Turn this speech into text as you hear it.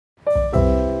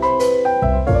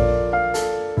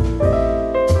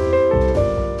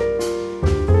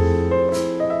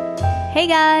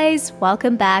guys,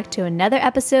 welcome back to another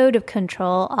episode of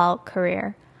Ctrl Alt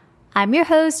Career. I'm your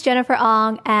host, Jennifer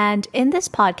Ong, and in this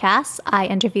podcast, I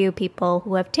interview people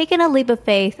who have taken a leap of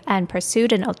faith and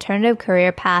pursued an alternative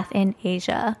career path in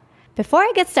Asia. Before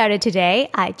I get started today,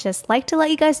 I'd just like to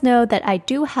let you guys know that I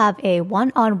do have a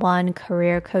one-on-one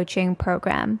career coaching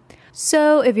program.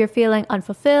 So if you're feeling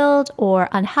unfulfilled or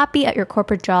unhappy at your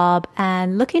corporate job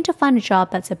and looking to find a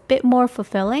job that's a bit more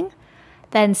fulfilling,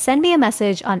 then send me a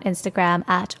message on Instagram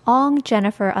at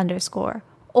ongjennifer_,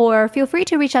 or feel free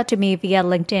to reach out to me via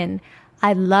LinkedIn.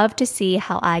 I'd love to see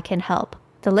how I can help.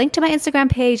 The link to my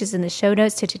Instagram page is in the show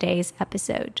notes to today's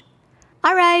episode.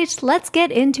 All right, let's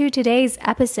get into today's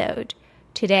episode.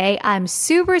 Today, I'm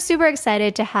super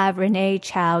excited to have Renee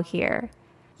Chow here.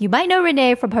 You might know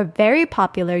Renee from her very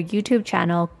popular YouTube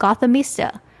channel,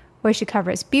 Gothamista, where she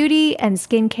covers beauty and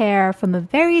skincare from a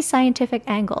very scientific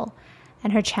angle.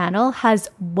 And her channel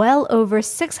has well over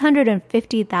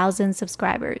 650,000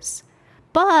 subscribers.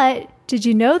 But did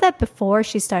you know that before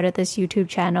she started this YouTube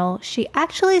channel, she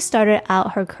actually started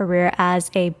out her career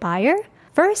as a buyer?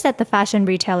 First at the fashion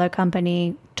retailer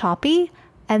company Toppy,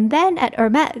 and then at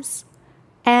Hermès.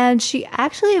 And she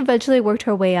actually eventually worked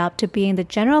her way up to being the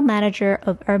general manager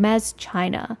of Hermès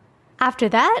China. After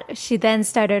that, she then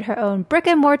started her own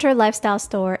brick-and-mortar lifestyle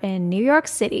store in New York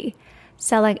City,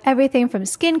 selling everything from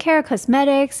skincare,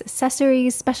 cosmetics,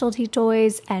 accessories, specialty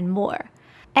toys, and more.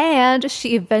 And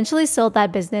she eventually sold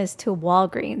that business to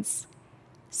Walgreens.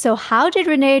 So how did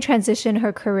Renee transition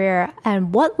her career,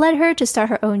 and what led her to start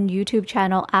her own YouTube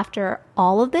channel after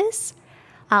all of this?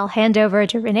 I'll hand over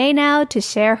to Renee now to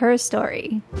share her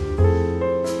story.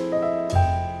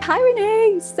 Hi,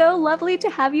 Renee. So lovely to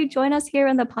have you join us here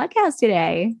on the podcast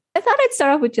today. I thought I'd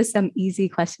start off with just some easy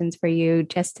questions for you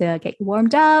just to get you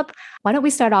warmed up. Why don't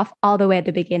we start off all the way at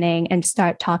the beginning and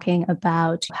start talking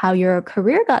about how your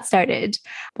career got started?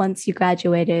 Once you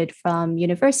graduated from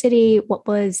university, what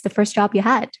was the first job you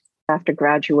had? After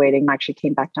graduating, I actually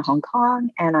came back to Hong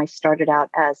Kong and I started out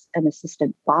as an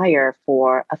assistant buyer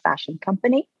for a fashion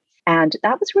company. And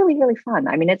that was really fun.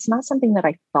 I mean, it's not something that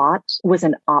I thought was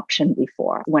an option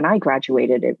before. When I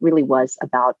graduated, it really was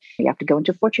about you have to go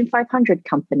into a Fortune 500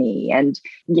 company and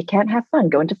you can't have fun,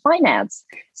 go into finance.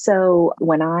 So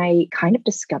when I kind of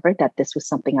discovered that this was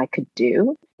something I could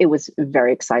do, it was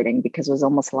very exciting because it was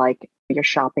almost like you're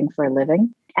shopping for a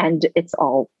living. And it's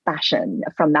all fashion.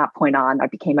 From that point on, I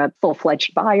became a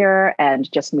full-fledged buyer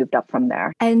and just moved up from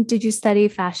there. And did you study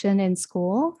fashion in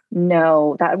school?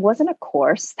 No, that wasn't a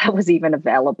course that was even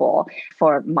available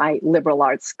for my liberal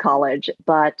arts college,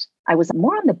 but I was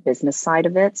more on the business side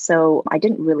of it. So I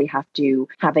didn't really have to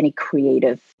have any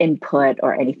creative input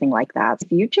or anything like that.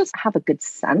 If you just have a good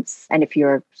sense and if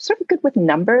you're sort of good with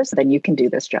numbers, then you can do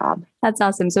this job. That's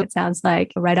awesome. So it sounds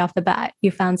like right off the bat,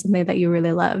 you found something that you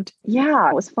really loved. Yeah,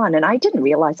 it was fun. And I didn't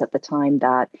realize at the time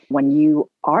that when you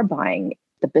are buying,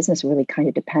 the business really kind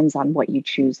of depends on what you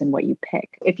choose and what you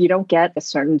pick. If you don't get a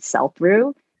certain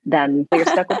sell-through, then you're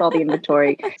stuck with all the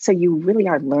inventory. So you really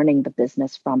are learning the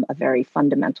business from a very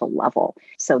fundamental level.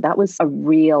 So that was a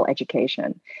real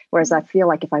education. Whereas I feel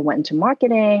like if I went into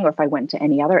marketing or if I went to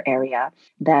any other area,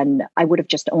 then I would have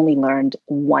just only learned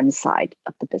one side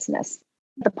of the business.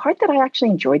 The part that I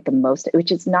actually enjoyed the most,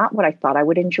 which is not what I thought I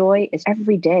would enjoy, is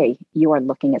every day you are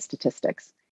looking at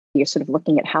statistics. You're sort of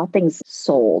looking at how things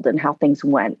sold and how things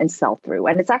went and sell through.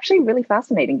 And it's actually really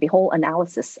fascinating, the whole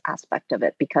analysis aspect of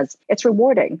it, because it's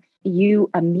rewarding. You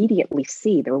immediately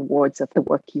see the rewards of the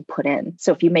work you put in.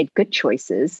 So if you made good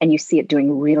choices and you see it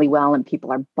doing really well and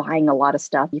people are buying a lot of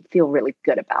stuff, you feel really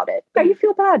good about it. But you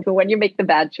feel bad when you make the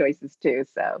bad choices too.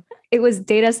 So it was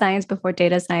data science before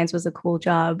data science was a cool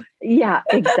job. Yeah,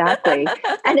 exactly.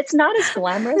 And it's not as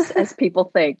glamorous as people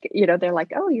think. You know, they're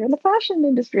like, oh, you're in the fashion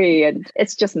industry. And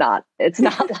it's just not. It's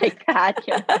not like that.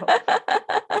 You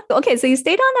know? Okay, so you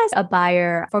stayed on as a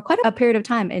buyer for quite a period of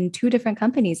time in two different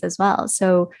companies as well.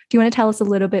 So do you want to tell us a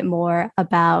little bit more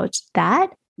about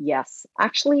that? Yes.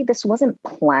 Actually, this wasn't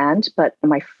planned, but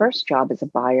my first job as a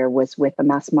buyer was with a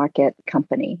mass market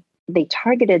company. They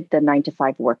targeted the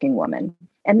 9-to-5 working woman.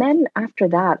 And then after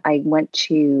that, I went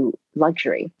to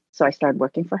luxury. So I started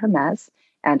working for Hermès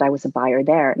and I was a buyer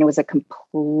there. And it was a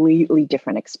completely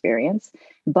different experience.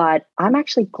 But I'm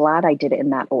actually glad I did it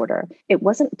in that order. It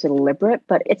wasn't deliberate,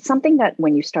 but it's something that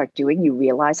when you start doing, you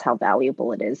realize how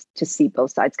valuable it is to see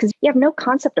both sides because you have no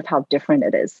concept of how different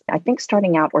it is. I think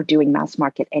starting out or doing mass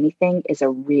market anything is a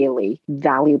really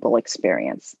valuable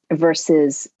experience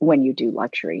versus when you do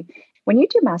luxury. When you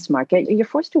do mass market, you're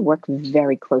forced to work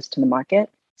very close to the market.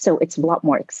 So it's a lot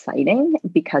more exciting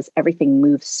because everything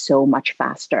moves so much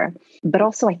faster. But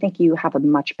also, I think you have a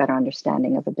much better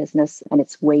understanding of a business and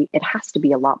its weight. It has to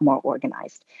be a lot more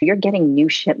organized. You're getting new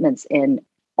shipments in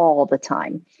all the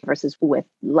time versus with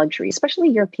luxury, especially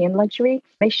European luxury.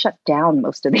 They shut down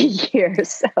most of the year.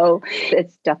 So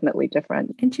it's definitely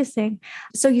different. Interesting.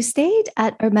 So you stayed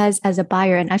at Hermès as a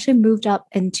buyer and actually moved up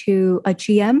into a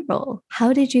GM role.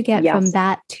 How did you get from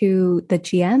that to the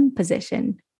GM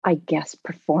position? I guess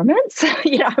performance,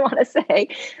 I want to say.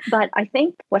 But I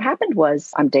think what happened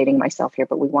was, I'm dating myself here,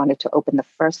 but we wanted to open the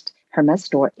first Hermès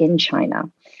store in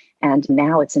China. And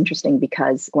now it's interesting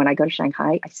because when I go to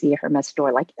Shanghai, I see a Hermès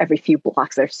store like every few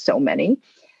blocks. There's so many.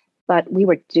 But we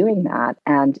were doing that.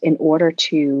 And in order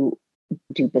to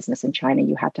do business in China,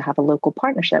 you had to have a local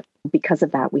partnership. Because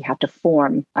of that, we had to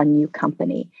form a new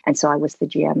company. And so I was the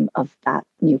GM of that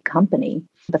new company.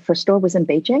 The first store was in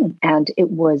Beijing, and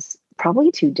it was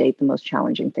probably to date the most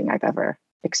challenging thing I've ever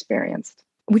experienced.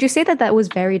 Would you say that that was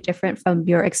very different from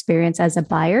your experience as a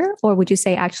buyer? Or would you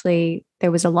say actually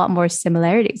there was a lot more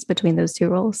similarities between those two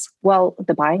roles? Well,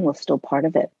 the buying was still part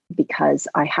of it because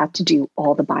I had to do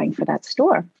all the buying for that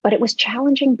store. But it was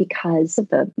challenging because of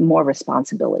the more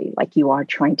responsibility, like you are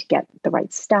trying to get the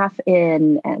right staff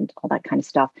in and all that kind of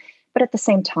stuff. But at the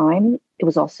same time, it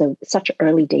was also such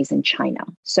early days in China.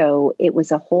 So it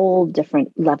was a whole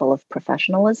different level of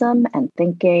professionalism and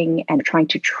thinking and trying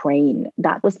to train.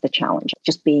 That was the challenge,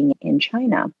 just being in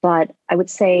China. But I would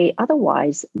say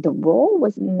otherwise, the role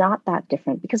was not that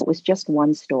different because it was just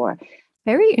one store.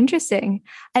 Very interesting.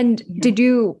 And did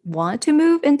you want to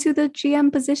move into the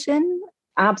GM position?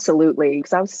 Absolutely,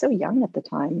 because I was so young at the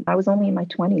time. I was only in my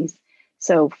 20s.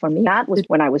 So for me, that was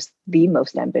when I was the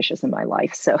most ambitious in my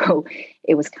life. So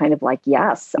it was kind of like,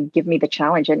 yes, give me the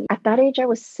challenge. And at that age, I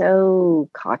was so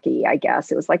cocky, I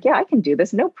guess. It was like, yeah, I can do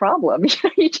this, no problem.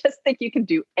 You just think you can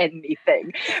do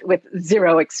anything with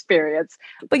zero experience.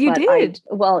 But you did.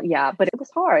 Yeah, but it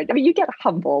was hard. I mean, you get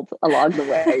humbled along the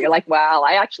way. You're like, wow,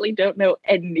 I actually don't know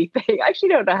anything. I actually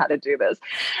don't know how to do this.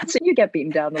 So you get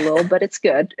beaten down a little, but it's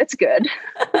good. It's good.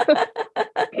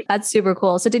 That's super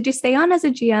cool. So did you stay on as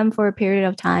a GM for a period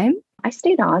of time? I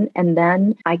stayed on and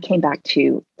then I came back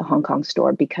to the Hong Kong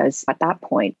store because at that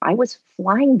point I was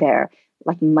flying there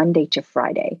like Monday to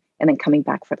Friday and then coming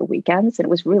back for the weekends. And it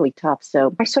was really tough.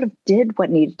 So I sort of did what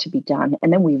needed to be done.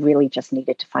 And then we really just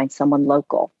needed to find someone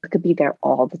local who could be there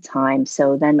all the time.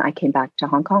 So then I came back to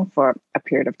Hong Kong for a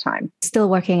period of time. Still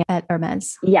working at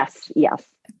Hermès? Yes.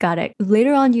 Got it.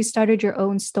 Later on, you started your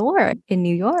own store in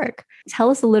New York.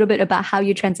 Tell us a little bit about how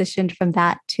you transitioned from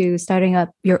that to starting up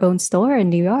your own store in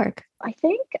New York. I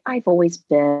think I've always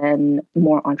been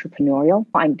more entrepreneurial.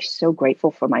 I'm so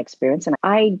grateful for my experience. And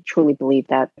I truly believe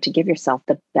that to give yourself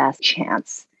the best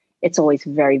chance, it's always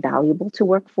very valuable to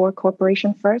work for a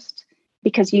corporation first,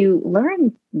 because you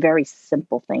learn very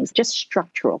simple things, just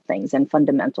structural things and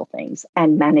fundamental things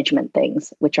and management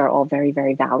things, which are all very,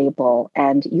 very valuable.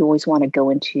 And you always want to go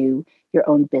into your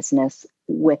own business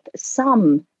with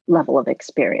some level of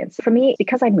experience. For me,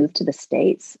 because I moved to the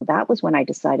States, that was when I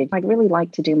decided I'd really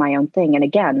like to do my own thing. And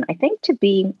again, I think to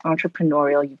be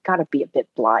entrepreneurial, you've got to be a bit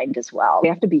blind as well. You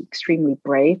have to be extremely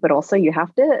brave, but also you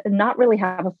have to not really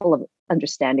have a full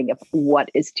understanding of what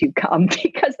is to come,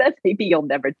 because then maybe you'll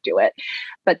never do it.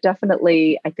 But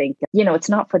definitely, I think, it's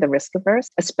not for the risk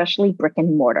averse, especially brick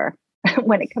and mortar.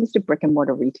 When it comes to brick and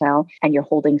mortar retail and you're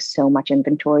holding so much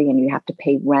inventory and you have to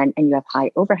pay rent and you have high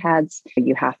overheads,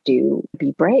 you have to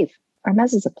be brave.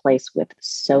 Hermès is a place with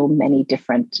so many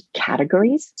different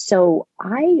categories. So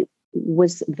I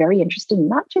was very interested in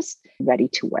not just ready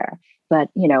to wear, but,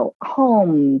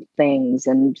 home things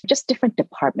and just different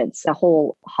departments, a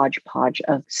whole hodgepodge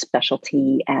of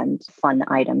specialty and fun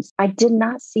items. I did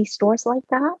not see stores like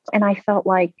that. And I felt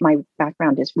like my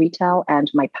background is retail and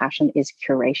my passion is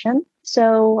curation.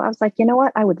 So I was like, you know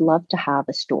what? I would love to have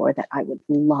a store that I would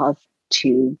love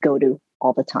to go to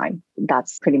all the time.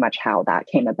 That's pretty much how that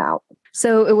came about.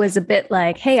 So it was a bit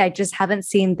like, hey, I just haven't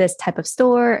seen this type of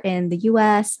store in the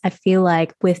US. I feel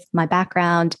like with my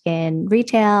background in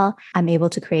retail, I'm able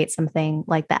to create something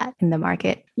like that in the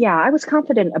market. Yeah, I was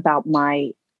confident about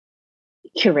my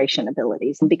curation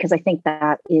abilities because I think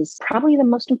that is probably the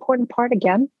most important part.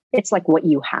 Again, it's like what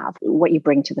you have, what you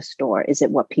bring to the store. Is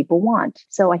it what people want?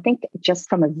 So I think just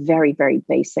from a very, very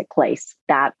basic place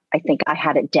that I think I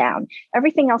had it down.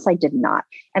 Everything else I did not.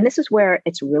 And this is where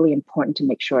it's really important to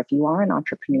make sure if you are an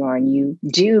entrepreneur and you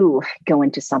do go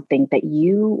into something that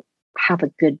you have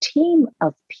a good team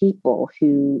of people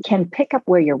who can pick up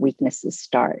where your weaknesses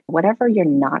start. Whatever you're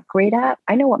not great at,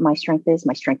 I know what my strength is.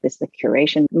 My strength is the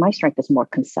curation. My strength is more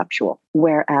conceptual,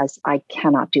 whereas I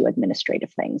cannot do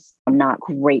administrative things. I'm not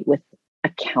great with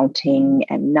accounting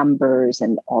and numbers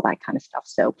and all that kind of stuff.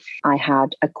 So I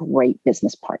had a great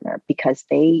business partner because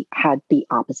they had the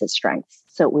opposite strengths.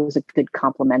 So it was a good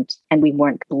complement and we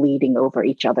weren't bleeding over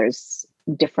each other's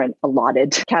different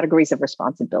allotted categories of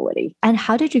responsibility. And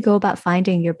how did you go about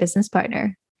finding your business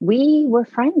partner? We were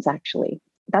friends, actually.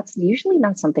 That's usually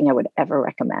not something I would ever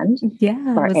recommend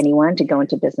for anyone to go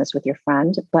into business with your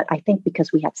friend. But I think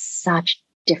because we had such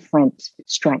different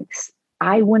strengths,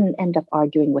 I wouldn't end up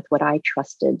arguing with what I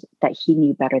trusted that he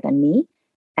knew better than me.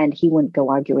 And he wouldn't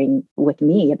go arguing with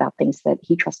me about things that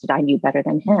he trusted I knew better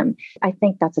than him. I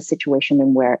think that's a situation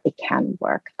in where it can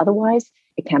work. Otherwise,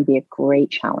 it can be a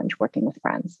great challenge working with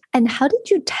friends. And how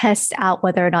did you test out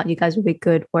whether or not you guys would be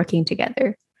good working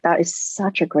together? That is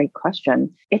such a great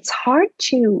question. It's hard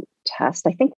to test.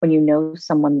 I think when you know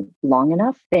someone long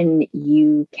enough, then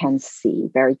you can see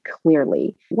very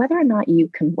clearly whether or not you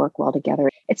can work well together.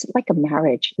 It's like a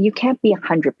marriage. You can't be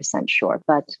 100% sure,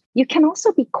 but you can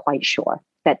also be quite sure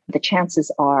that the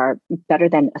chances are better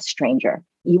than a stranger.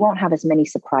 You won't have as many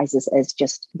surprises as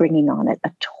just bringing on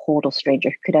a total stranger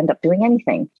who could end up doing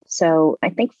anything. So I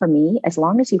think for me, as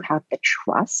long as you have the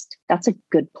trust, that's a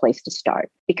good place to start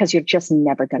because you're just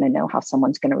never going to know how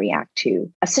someone's going to react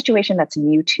to a situation that's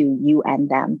new to you and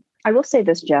them. I will say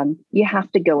this, Jen, you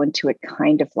have to go into it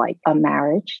kind of like a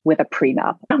marriage with a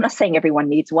prenup. I'm not saying everyone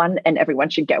needs one and everyone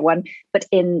should get one, but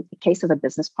in the case of a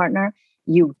business partner,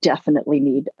 you definitely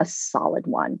need a solid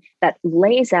one that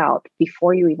lays out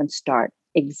before you even start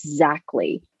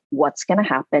exactly what's going to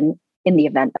happen in the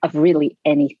event of really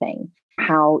anything,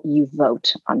 how you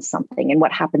vote on something and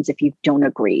what happens if you don't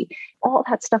agree. All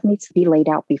that stuff needs to be laid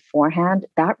out beforehand.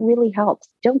 That really helps.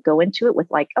 Don't go into it with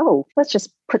like, oh, let's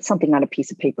just put something on a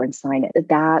piece of paper and sign it.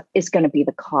 That is going to be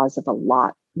the cause of a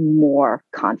lot more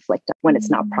conflict when it's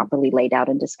not properly laid out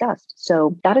and discussed.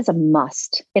 So that is a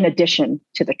must in addition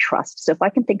to the trust. So if I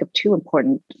can think of two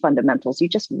important fundamentals, you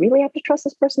just really have to trust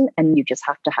this person and you just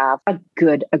have to have a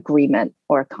good agreement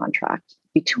or a contract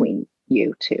between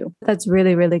you two. That's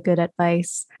really, really good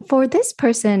advice. For this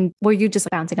person, were you just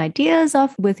bouncing ideas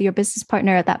off with your business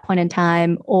partner at that point in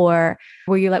time? Or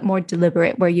were you like more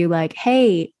deliberate? Were you like,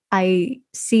 hey, I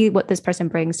see what this person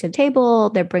brings to the table.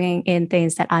 They're bringing in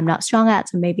things that I'm not strong at.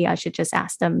 So maybe I should just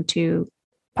ask them to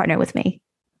partner with me.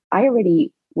 I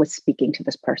already was speaking to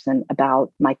this person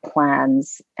about my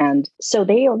plans. And so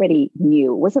they already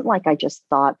knew. It wasn't like I just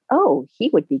thought, oh, he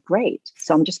would be great,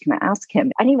 so I'm just going to ask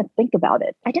him. I didn't even think about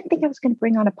it. I didn't think I was going to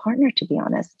bring on a partner, to be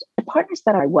honest. The partners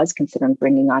that I was considering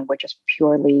bringing on were just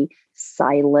purely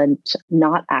silent,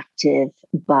 not active,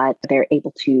 but they're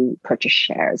able to purchase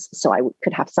shares. So I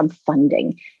could have some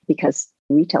funding because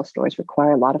retail stores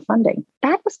require a lot of funding.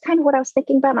 That was kind of what I was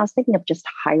thinking about. And I was thinking of just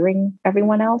hiring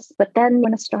everyone else. But then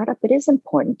in a startup, it is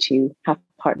important to have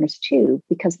partners too,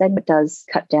 because then it does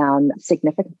cut down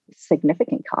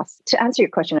significant costs. To answer your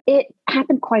question, it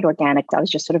happened quite organic. I was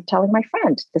just sort of telling my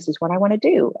friend, this is what I want to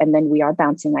do. And then we are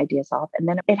bouncing ideas off. And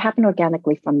then it happened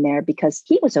organically from there because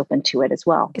he was open to it as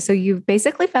well. So you've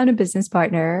basically found a business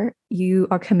partner. You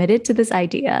are committed to this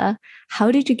idea.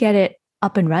 How did you get it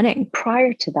up and running?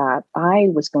 Prior to that, I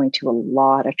was going to a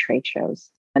lot of trade shows.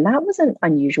 And that wasn't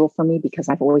unusual for me because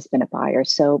I've always been a buyer.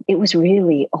 So it was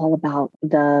really all about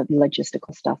the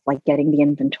logistical stuff, like getting the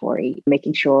inventory,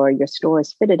 making sure your store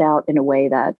is fitted out in a way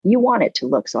that you want it to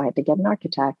look. So I had to get an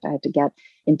architect, I had to get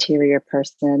interior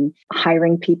person,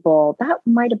 hiring people. That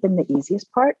might have been the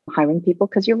easiest part, hiring people,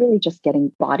 because you're really just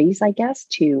getting bodies, I guess,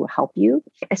 to help you,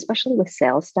 especially with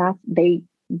sales staff. They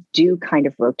do kind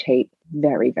of rotate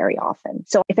very, very often.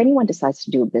 So if anyone decides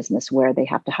to do a business where they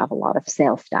have to have a lot of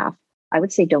sales staff, I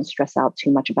would say don't stress out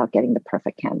too much about getting the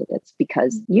perfect candidates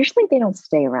because usually they don't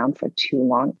stay around for too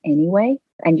long anyway,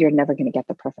 and you're never going to get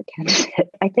the perfect candidate.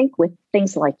 I think with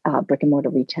things like brick and mortar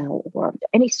retail or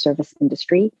any service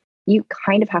industry, you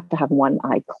kind of have to have one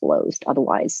eye closed.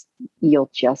 Otherwise,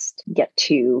 you'll just get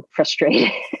too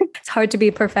frustrated. It's hard to be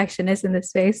a perfectionist in this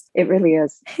space. It really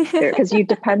is, because you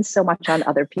depend so much on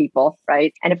other people,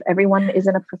 right? And if everyone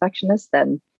isn't a perfectionist,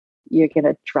 then you're going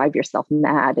to drive yourself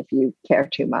mad if you care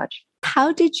too much.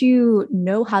 How did you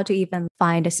know how to even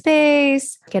find a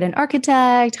space, get an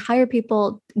architect, hire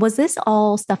people? Was this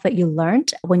all stuff that you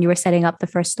learned when you were setting up the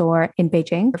first store in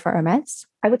Beijing for Hermès?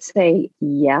 I would say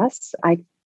yes. I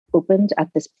opened at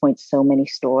this point so many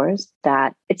stores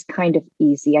that it's kind of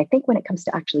easy. I think when it comes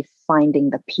to actually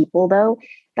finding the people, though,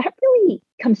 that really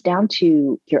comes down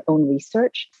to your own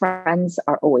research. Friends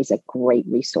are always a great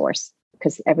resource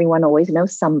because everyone always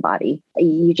knows somebody.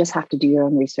 You just have to do your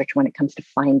own research when it comes to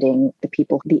finding the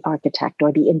people, the architect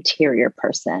or the interior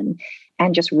person,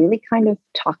 and just really kind of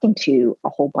talking to a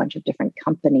whole bunch of different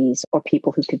companies or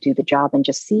people who could do the job and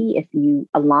just see if you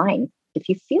align. If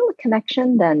you feel a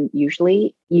connection, then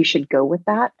usually you should go with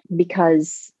that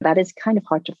because that is kind of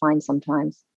hard to find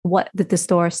sometimes. What did the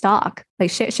store stock? Like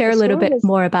share a little bit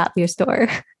more about your store.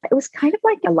 It was kind of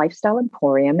like a lifestyle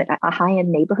emporium, a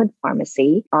high-end neighborhood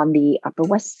pharmacy on the Upper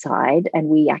West Side. And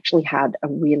we actually had a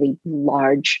really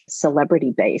large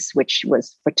celebrity base, which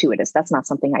was fortuitous. That's not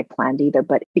something I planned either,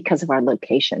 but because of our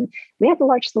location, we had a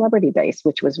large celebrity base,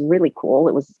 which was really cool.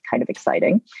 It was kind of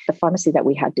exciting. The pharmacy that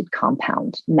we had did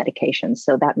compound medication.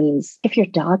 So that means if your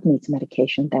dog needs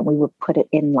medication, then we would put it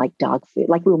in like dog food,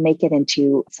 like we would make it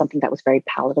into something that was very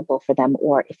palatable for them.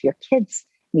 Or if your kids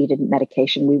needed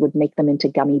medication, we would make them into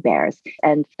gummy bears.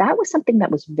 And that was something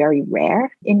that was very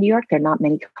rare in New York. There are not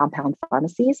many compound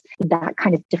pharmacies. That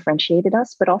kind of differentiated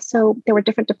us, but also there were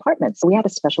different departments. We had a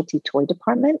specialty toy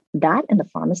department. That and the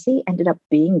pharmacy ended up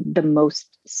being the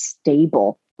most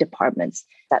stable departments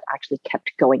that actually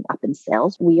kept going up in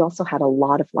sales. We also had a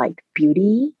lot of like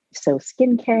beauty, so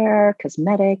skincare,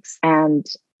 cosmetics, and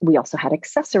we also had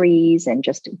accessories and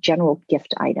just general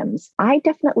gift items. I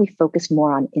definitely focused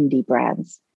more on indie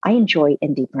brands. I enjoy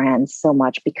indie brands so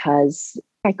much because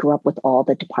I grew up with all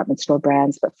the department store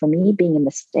brands. But for me, being in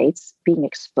the States, being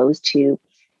exposed to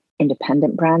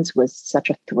independent brands was such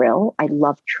a thrill. I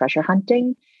love treasure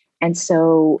hunting. And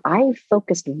so I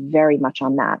focused very much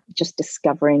on that, just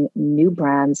discovering new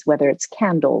brands, whether it's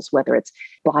candles, whether it's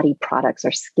body products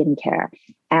or skincare.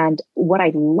 And what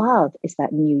I love is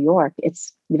that New York,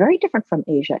 it's very different from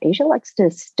Asia. Asia likes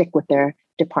to stick with their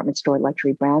department store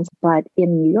luxury brands, but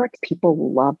in New York,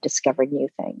 people love discovering new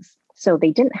things. So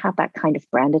they didn't have that kind of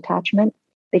brand attachment.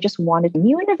 They just wanted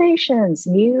new innovations,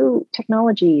 new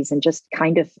technologies, and just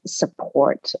kind of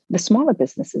support the smaller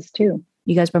businesses too.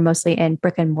 You guys were mostly in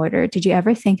brick and mortar. Did you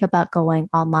ever think about going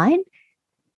online?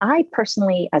 I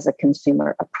personally, as a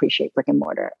consumer, appreciate brick and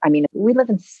mortar. I mean, we live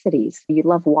in cities. You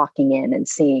love walking in and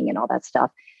seeing and all that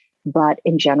stuff. But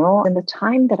in general, in the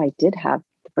time that I did have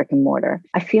the brick and mortar,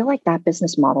 I feel like that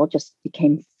business model just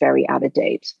became very out of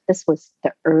date. This was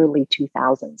the early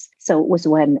 2000s. So it was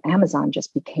when Amazon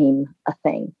just became a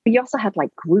thing. But you also had like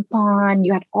Groupon.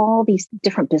 You had all these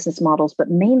different business models,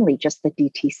 but mainly just the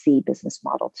DTC business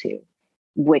model too,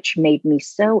 which made me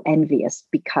so envious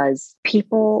because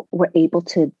people were able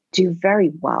to do very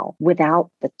well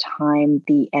without the time,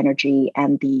 the energy,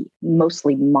 and the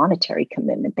mostly monetary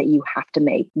commitment that you have to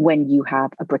make when you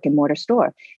have a brick and mortar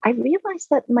store. I realized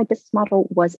that my business model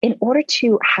was in order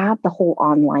to have the whole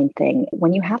online thing,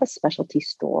 when you have a specialty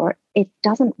store, it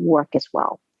doesn't work as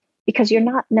well because you're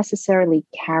not necessarily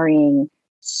carrying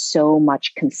so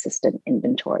much consistent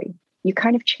inventory. You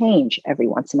kind of change every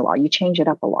once in a while. You change it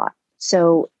up a lot.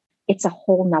 So it's a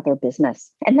whole nother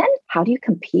business. And then how do you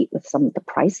compete with some of the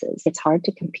prices? It's hard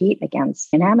to compete against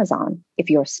an Amazon if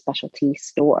you're a specialty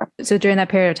store. So during that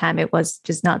period of time, it was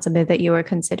just not something that you were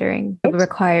considering. It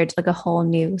required like a whole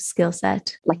new skill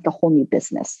set. Like a whole new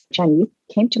business. Jen, you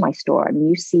came to my store and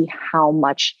you see how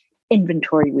much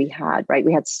inventory we had, right?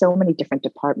 We had so many different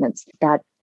departments that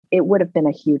it would have been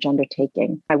a huge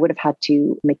undertaking. I would have had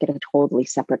to make it a totally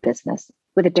separate business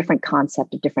with a different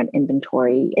concept, a different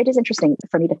inventory. It is interesting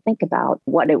for me to think about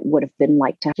what it would have been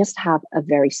like to just have a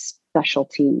very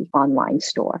specialty online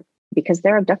store, because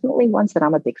there are definitely ones that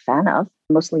I'm a big fan of,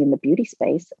 mostly in the beauty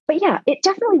space. But yeah, it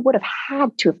definitely would have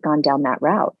had to have gone down that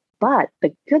route. But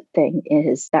the good thing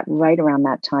is that right around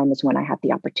that time is when I had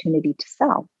the opportunity to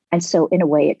sell. And so in a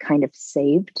way, it kind of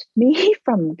saved me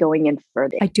from going in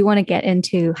further. I do want to get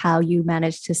into how you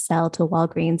managed to sell to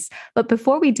Walgreens. But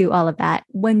before we do all of that,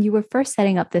 when you were first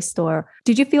setting up this store,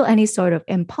 did you feel any sort of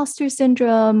imposter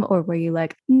syndrome, or were you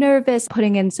like nervous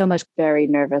putting in so much? Very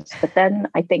nervous. But then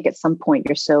I think at some point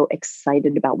you're so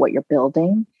excited about what you're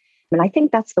building. And I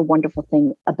think that's the wonderful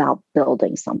thing about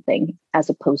building something as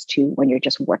opposed to when you're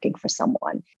just working for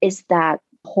someone, is that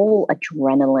whole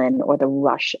adrenaline or the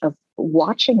rush of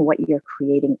watching what you're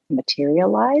creating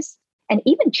materialize and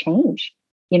even change.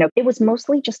 You know, it was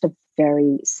mostly just a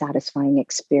very satisfying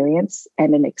experience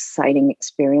and an exciting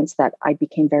experience that I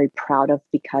became very proud of,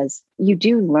 because you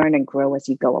do learn and grow as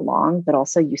you go along, but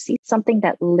also you see something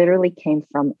that literally came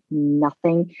from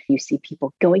nothing. You see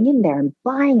people going in there and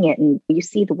buying it, and you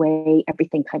see the way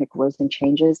everything kind of grows and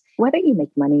changes. Whether you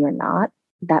make money or not,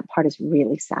 that part is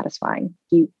really satisfying.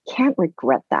 You can't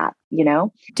regret that, you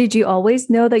know? Did you always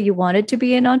know that you wanted to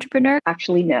be an entrepreneur?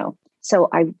 Actually, no. So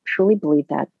I truly believe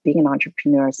that being an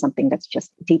entrepreneur is something that's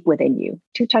just deep within you.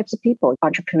 Two types of people,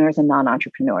 entrepreneurs and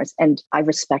non-entrepreneurs. And I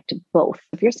respect both.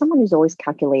 If you're someone who's always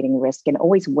calculating risk and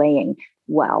always weighing,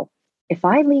 well, if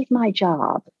I leave my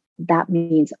job, that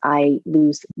means I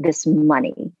lose this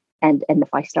money. And if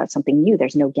I start something new,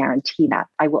 there's no guarantee that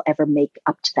I will ever make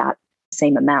up to that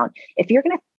same amount. If you're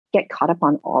going to get caught up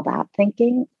on all that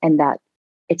thinking and that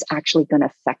it's actually going to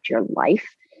affect your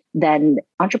life, then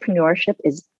entrepreneurship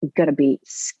is going to be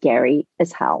scary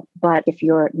as hell. But if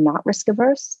you're not risk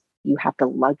averse, you have the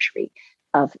luxury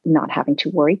of not having to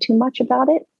worry too much about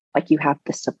it. Like you have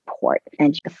the support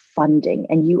and the funding,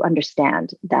 and you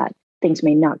understand that things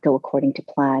may not go according to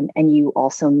plan. And you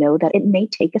also know that it may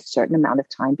take a certain amount of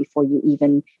time before you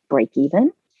even break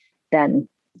even. Then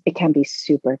it can be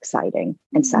super exciting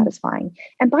and satisfying.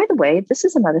 And by the way, this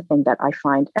is another thing that I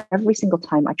find every single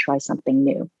time I try something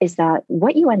new, is that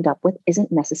what you end up with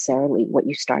isn't necessarily what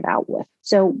you start out with.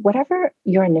 So whatever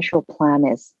your initial plan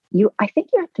is, I think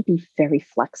you have to be very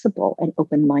flexible and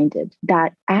open-minded,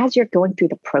 that as you're going through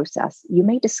the process, you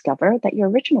may discover that your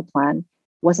original plan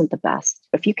wasn't the best.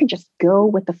 If you can just go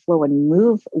with the flow and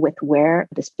move with where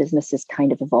this business is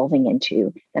kind of evolving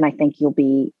into, then I think you'll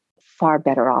be far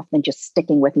better off than just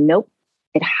sticking with, nope,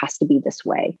 it has to be this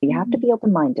way. You have to be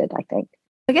open-minded, I think.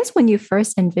 I guess when you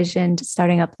first envisioned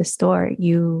starting up the store,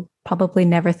 you probably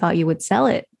never thought you would sell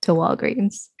it to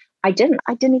Walgreens. I didn't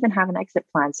even have an exit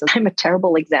plan. So I'm a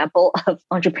terrible example of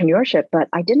entrepreneurship, but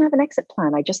I didn't have an exit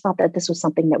plan. I just thought that this was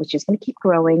something that was just going to keep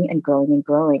growing and growing and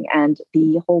growing. And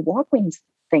the whole Walgreens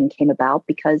thing came about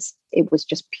because it was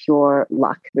just pure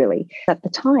luck, really. At the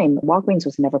time, Walgreens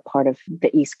was never part of the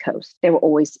East Coast. They were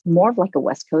always more of like a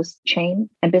West Coast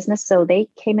chain and business. So they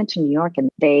came into New York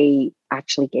and they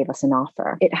actually gave us an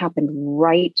offer. It happened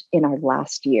right in our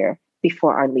last year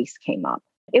before our lease came up.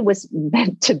 It was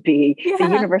meant to be. Yeah.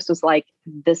 The universe was like,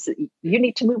 this, you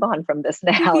need to move on from this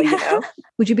now, you know?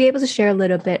 Would you be able to share a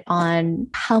little bit on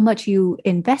how much you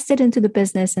invested into the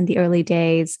business in the early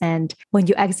days? And when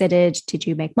you exited, did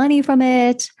you make money from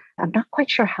it? I'm not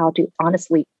quite sure how to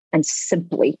honestly and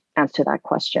simply answer that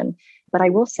question. But I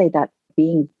will say that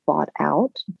being bought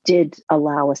out did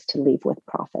allow us to leave with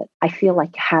profit. I feel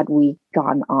like had we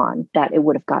gone on, that it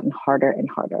would have gotten harder and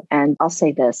harder. And I'll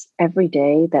say this, every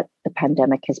day that the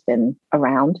pandemic has been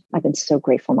around, I've been so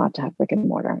grateful not to have brick and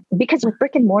mortar. Because with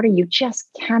brick and mortar, you just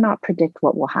cannot predict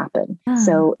what will happen.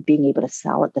 So being able to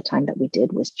sell at the time that we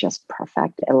did was just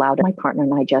perfect. It allowed my partner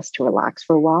and I just to relax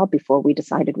for a while before we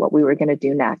decided what we were going to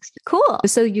do next. Cool.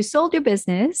 So you sold your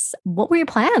business. What were your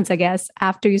plans, I guess,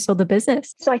 after you sold the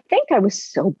business? So I think I was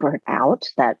so burnt out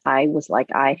that I was like,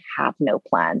 I have no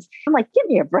plans. I'm like, give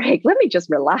me a break. Let me just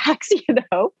relax, you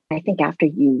know? I think after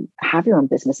you have your own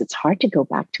business, it's hard to go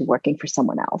back to working for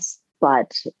someone else.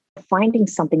 But finding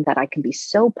something that I can be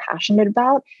so passionate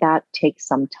about, that takes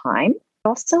some time.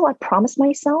 Also, I promised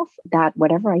myself that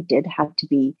whatever I did had to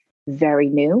be very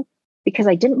new, because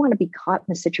I didn't want to be caught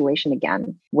in a situation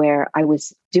again where I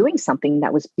was doing something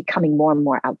that was becoming more and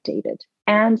more outdated.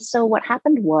 And so what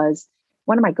happened was,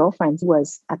 one of my girlfriends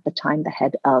was at the time the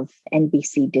head of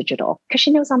NBC Digital, because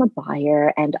she knows I'm a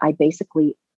buyer and I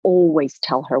basically always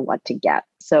tell her what to get.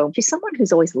 So she's someone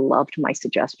who's always loved my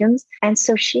suggestions. And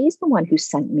so she's the one who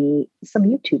sent me some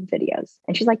YouTube videos.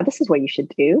 And she's like, this is what you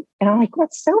should do. And I'm like,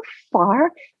 what's so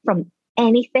far from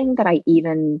anything that I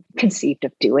even conceived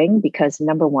of doing? Because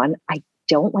number one, I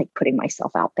don't like putting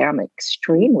myself out there. I'm an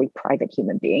extremely private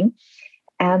human being.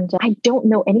 And I don't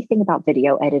know anything about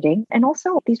video editing. And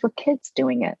also, these were kids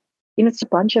doing it. You know, it's a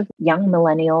bunch of young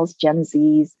millennials, Gen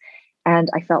Zs. And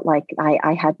I felt like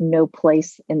I had no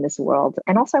place in this world.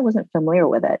 And also, I wasn't familiar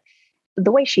with it.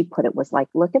 The way she put it was like,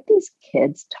 look at these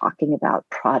kids talking about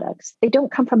products. They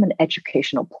don't come from an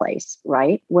educational place,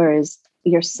 right? Whereas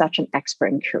you're such an expert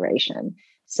in curation.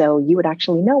 So you would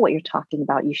actually know what you're talking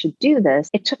about. You should do this.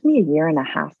 It took me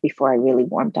 1.5 years before I really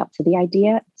warmed up to the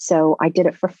idea. So I did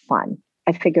it for fun.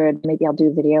 I figured maybe I'll do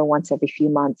a video once every few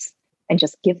months and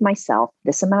just give myself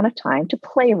this amount of time to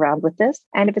play around with this.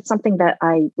 And if it's something that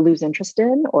I lose interest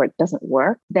in or it doesn't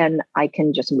work, then I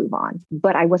can just move on.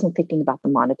 But I wasn't thinking about the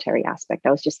monetary aspect.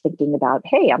 I was just thinking about,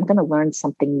 hey, I'm going to learn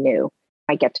something new.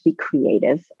 I get to be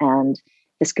creative and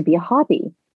this could be a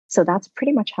hobby. So that's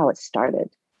pretty much how it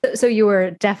started. So you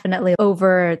were definitely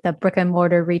over the brick and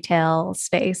mortar retail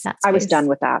space. I was done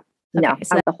with that. Okay, no,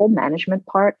 so the whole management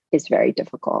part is very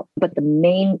difficult. But the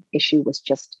main issue was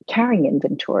just carrying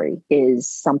inventory is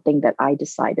something that I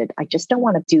decided I just don't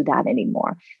want to do that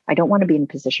anymore. I don't want to be in a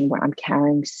position where I'm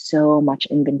carrying so much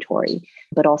inventory,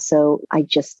 but also I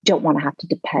just don't want to have to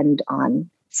depend on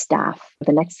staff.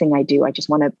 The next thing I do, I just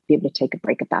want to be able to take a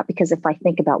break of that. Because if I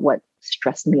think about what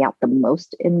stressed me out the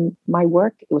most in my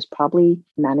work, it was probably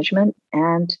management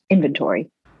and inventory.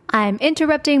 I'm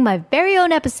interrupting my very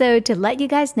own episode to let you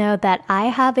guys know that I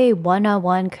have a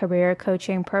one-on-one career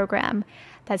coaching program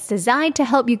that's designed to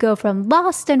help you go from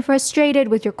lost and frustrated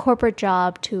with your corporate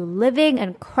job to living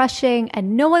and crushing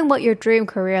and knowing what your dream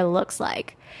career looks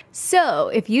like. So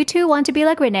if you too want to be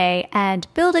like Renee and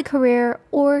build a career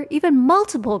or even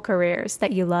multiple careers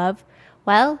that you love,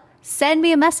 well, send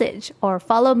me a message or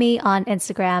follow me on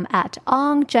Instagram at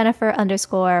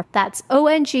ongjennifer_. That's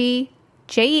ONGJENNIFER_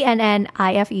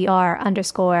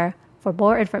 for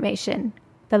more information.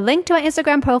 The link to my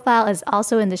Instagram profile is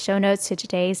also in the show notes to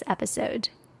today's episode.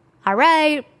 All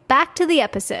right, back to the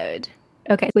episode.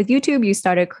 Okay, with YouTube, you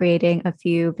started creating a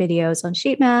few videos on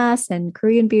sheet masks and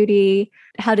Korean beauty.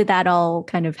 How did that all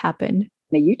kind of happen?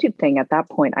 The YouTube thing at that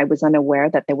point, I was unaware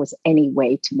that there was any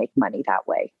way to make money that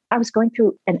way. I was going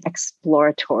through an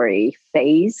exploratory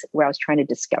phase where I was trying to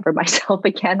discover myself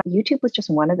again. YouTube was just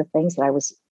one of the things that I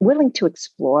was willing to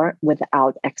explore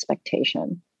without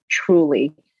expectation.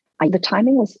 Truly, the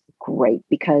timing was great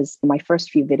because my first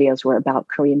few videos were about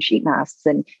Korean sheet masks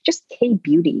and just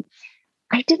K-beauty.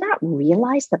 I did not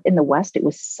realize that in the West, it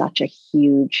was such a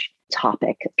huge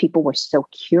topic. People were so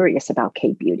curious about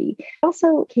K-beauty.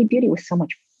 Also, K-beauty was so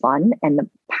much fun and the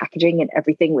packaging and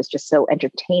everything was just so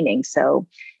entertaining. So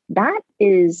that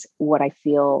is what I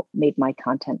feel made my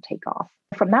content take off.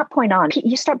 From that point on,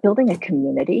 you start building a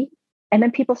community and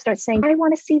then people start saying, I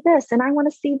want to see this and I want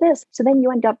to see this. So then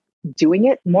you end up doing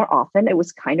it more often. It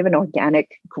was kind of an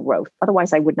organic growth.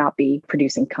 Otherwise, I would not be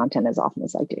producing content as often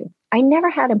as I do. I never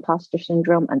had imposter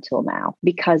syndrome until now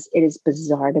because it is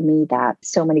bizarre to me that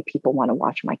so many people want to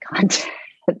watch my content.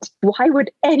 Why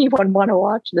would anyone want to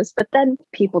watch this? But then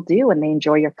people do and they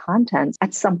enjoy your content.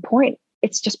 At some point,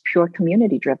 it's just pure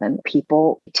community driven.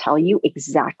 People tell you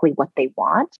exactly what they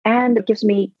want. And it gives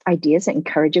me ideas, it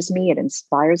encourages me, it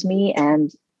inspires me,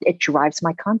 and it drives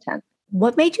my content.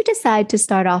 What made you decide to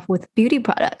start off with beauty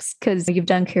products? Because you've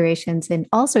done curations in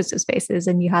all sorts of spaces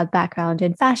and you have background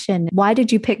in fashion. Why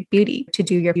did you pick beauty to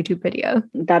do your YouTube video?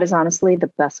 That is honestly the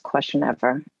best question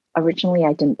ever. Originally,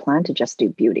 I didn't plan to just do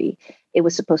beauty. It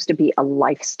was supposed to be a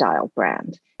lifestyle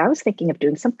brand. I was thinking of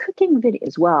doing some cooking video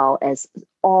as well as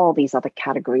all these other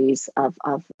categories of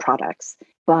products.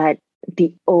 But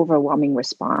the overwhelming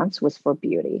response was for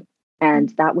beauty. And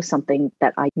that was something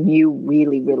that I knew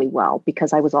really, really well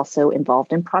because I was also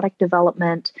involved in product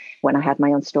development. When I had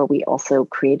my own store, we also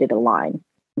created a line.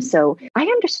 So I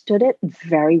understood it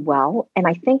very well. And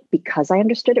I think because I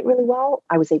understood it really well,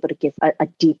 I was able to give a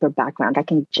deeper background. I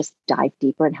can just dive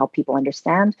deeper and help people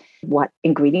understand what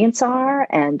ingredients are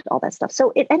and all that stuff.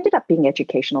 So it ended up being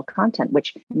educational content,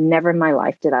 which never in my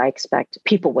life did I expect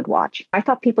people would watch. I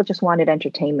thought people just wanted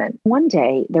entertainment. One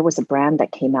day, there was a brand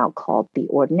that came out called The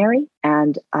Ordinary.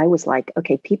 And I was like,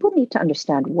 okay, people need to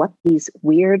understand what these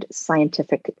weird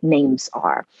scientific names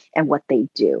are and what they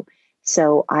do.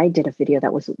 So I did a video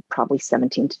that was probably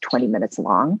 17 to 20 minutes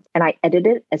long and I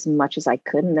edited it as much as I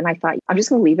could. And then I thought, I'm just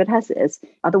going to leave it as is.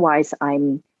 Otherwise,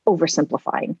 I'm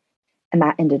oversimplifying. And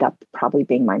that ended up probably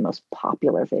being my most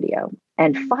popular video.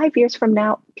 And 5 years from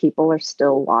now, people are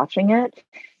still watching it.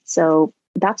 So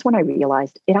that's when I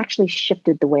realized it actually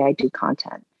shifted the way I do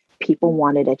content. People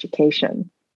wanted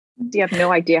education. You have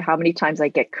no idea how many times I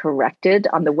get corrected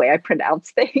on the way I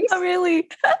pronounce things. Oh, really?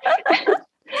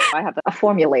 I have a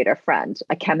formulator friend,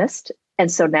 a chemist.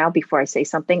 And so now before I say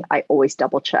something, I always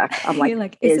double check. I'm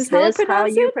like, is this how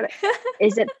you pronounce it?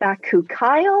 Is it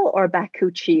Bakuchiol or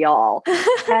Bakuchiol?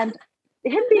 And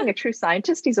him being a true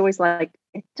scientist, he's always like,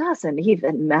 it doesn't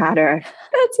even matter.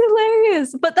 That's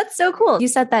hilarious. But that's so cool. You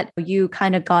said that you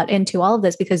kind of got into all of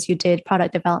this because you did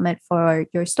product development for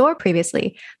your store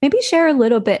previously. Maybe share a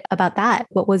little bit about that.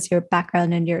 What was your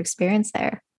background and your experience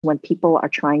there? When people are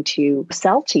trying to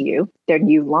sell to you their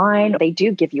new line, they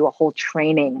do give you a whole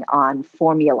training on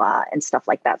formula and stuff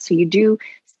like that. So you do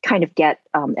kind of get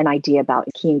an idea about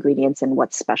key ingredients and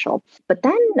what's special. But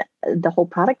then the whole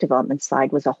product development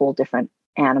side was a whole different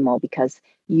animal because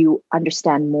you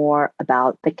understand more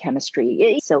about the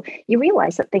chemistry. So you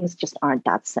realize that things just aren't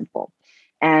that simple.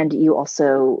 And you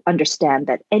also understand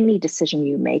that any decision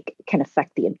you make can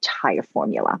affect the entire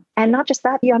formula. And not just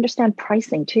that, you understand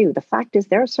pricing too. The fact is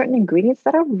there are certain ingredients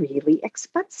that are really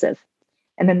expensive.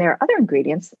 And then there are other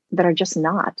ingredients that are just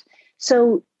not.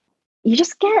 So you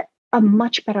just get a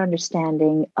much better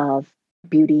understanding of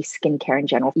beauty, skincare in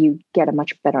general, you get a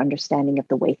much better understanding of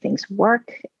the way things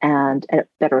work and a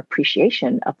better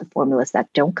appreciation of the formulas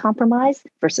that don't compromise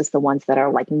versus the ones that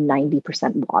are like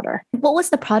 90% water. What was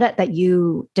the product that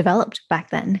you developed back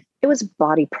then? It was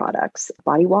body products,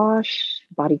 body wash,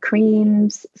 body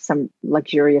creams, some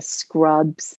luxurious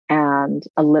scrubs, and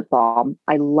a lip balm.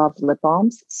 I love lip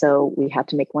balms, so we had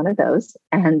to make one of those.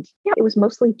 And yeah, it was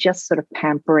mostly just sort of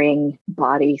pampering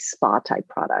body spa type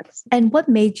products. And what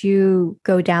made you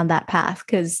go down that path?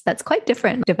 Because that's quite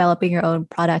different, developing your own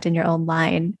product in your own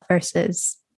line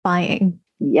versus buying.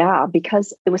 Yeah,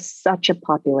 because it was such a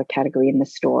popular category in the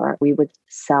store. We would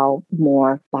sell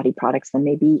more body products than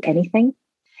maybe anything.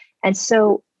 And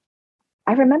so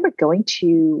I remember going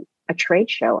to a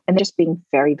trade show and just being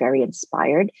very, very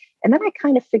inspired. And then I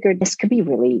kind of figured this could be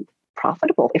really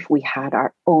profitable if we had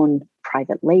our own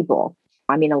private label.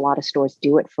 I mean, a lot of stores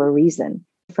do it for a reason.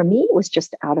 For me, it was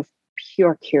just out of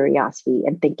pure curiosity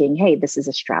and thinking, hey, this is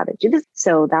a strategy.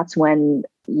 So that's when,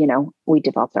 we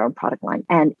developed our own product line,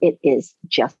 and it is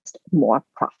just more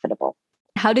profitable.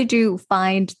 How did you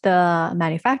find the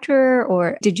manufacturer,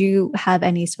 or did you have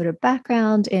any sort of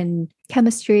background in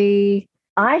chemistry?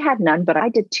 I had none, but I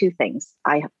did two things.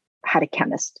 I had a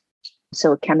chemist.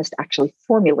 So a chemist actually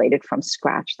formulated from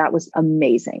scratch. That was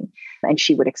amazing. And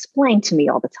she would explain to me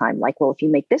all the time, like, well, if you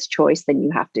make this choice, then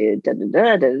you have to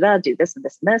do this and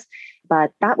this and this.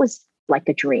 But that was like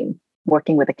a dream,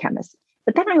 working with a chemist.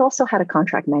 But then I also had a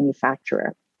contract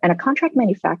manufacturer. And a contract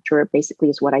manufacturer basically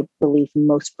is what I believe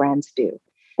most brands do.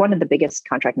 One of the biggest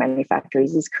contract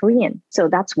manufacturers is Korean. So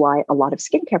that's why a lot of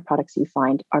skincare products you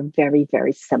find are very,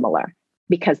 very similar,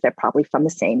 because they're probably from the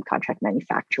same contract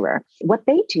manufacturer. What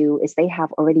they do is they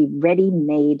have already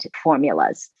ready-made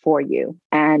formulas for you,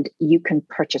 and you can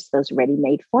purchase those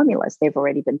ready-made formulas. They've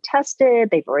already been tested.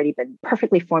 They've already been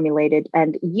perfectly formulated,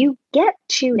 and you get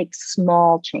to make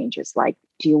small changes like,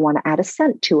 do you want to add a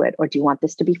scent to it? Or do you want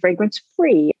this to be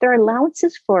fragrance-free? There are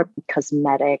allowances for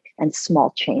cosmetic and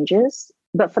small changes,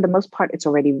 but for the most part, it's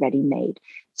already ready-made.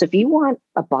 So if you want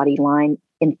a body line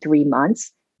in 3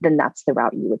 months, then that's the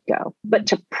route you would go. But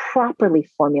to properly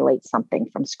formulate something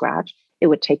from scratch, it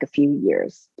would take a few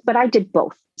years. But I did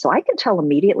both. So I can tell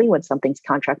immediately when something's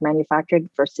contract manufactured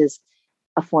versus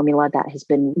a formula that has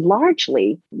been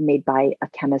largely made by a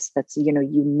chemist that's,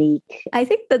 unique. I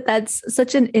think that that's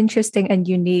such an interesting and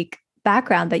unique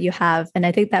background that you have. And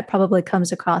I think that probably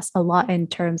comes across a lot in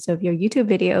terms of your YouTube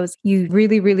videos. You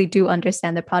really, really do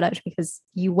understand the product because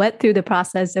you went through the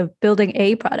process of building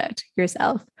a product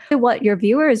yourself. What your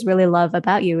viewers really love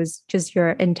about you is just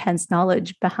your intense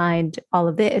knowledge behind all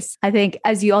of this. I think,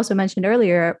 as you also mentioned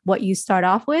earlier, what you start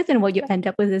off with and what you end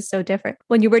up with is so different.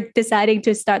 When you were deciding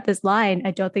to start this line,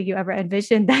 I don't think you ever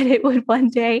envisioned that it would one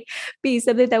day be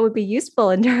something that would be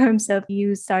useful in terms of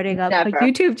you starting up a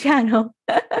YouTube channel.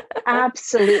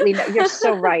 Absolutely. No, you're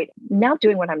so right. Now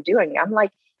doing what I'm doing, I'm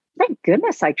like, thank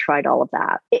goodness I tried all of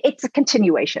that. It's a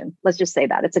continuation. Let's just say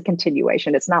that. It's a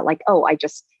continuation. It's not like, oh, I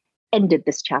just ended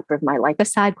this chapter of my life. A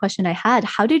side question I had,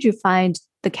 how did you find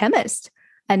the chemist?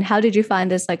 And how did you find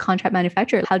this contract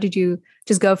manufacturer? How did you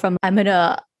just go from, I'm going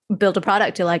to build a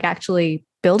product to actually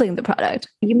building the product?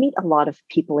 You meet a lot of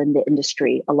people in the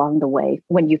industry along the way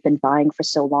when you've been buying for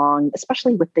so long,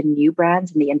 especially with the new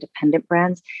brands and the independent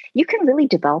brands. You can really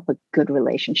develop a good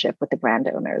relationship with the brand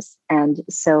owners. And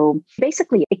so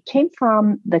basically, it came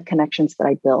from the connections that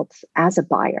I built as a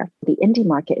buyer. The indie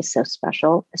market is so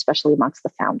special, especially amongst the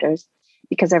founders,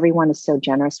 because everyone is so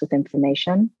generous with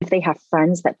information. If they have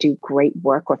friends that do great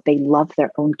work, or if they love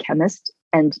their own chemist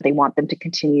and they want them to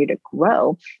continue to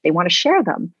grow, they want to share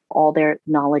them, all their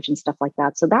knowledge and stuff like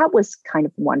that. So that was kind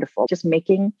of wonderful, just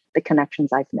making the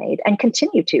connections I've made and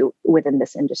continue to within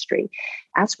this industry.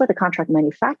 As for the contract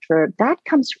manufacturer, that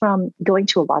comes from going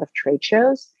to a lot of trade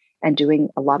shows and doing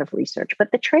a lot of research.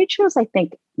 But the trade shows, I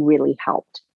think, really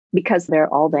helped because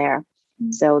they're all there.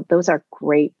 So those are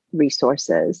great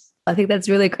resources. I think that's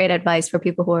really great advice for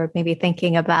people who are maybe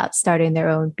thinking about starting their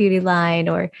own beauty line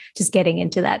or just getting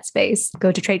into that space.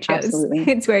 Go to trade shows. Absolutely.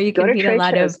 It's where you can meet a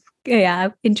lot of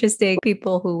interesting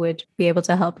people who would be able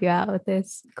to help you out with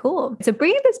this. Cool. So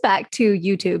bringing this back to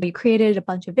YouTube, you created a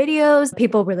bunch of videos.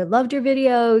 People really loved your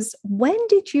videos. When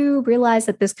did you realize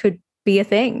that this could be a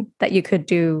thing that you could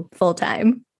do full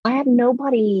time? I had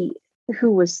nobody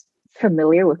who was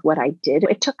familiar with what I did.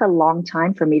 It took a long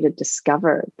time for me to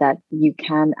discover that you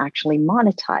can actually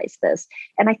monetize this.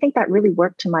 And I think that really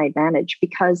worked to my advantage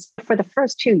because for the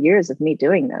first 2 years of me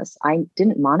doing this, I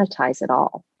didn't monetize at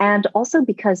all. And also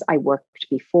because I worked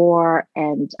before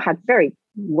and had very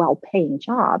well-paying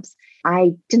jobs,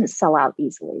 I didn't sell out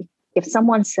easily. If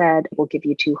someone said, we'll give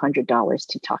you $200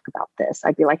 to talk about this,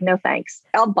 I'd be like, no, thanks.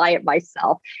 I'll buy it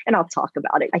myself and I'll talk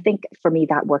about it. I think for me,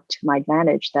 that worked to my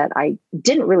advantage that I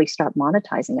didn't really start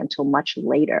monetizing until much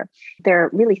later. There are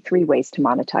really three ways to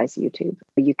monetize YouTube.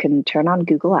 You can turn on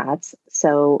Google Ads.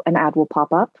 So an ad will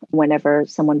pop up whenever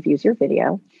someone views your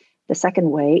video. The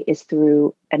second way is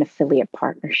through an affiliate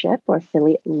partnership or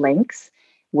affiliate links,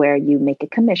 where you make a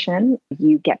commission,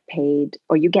 you get paid,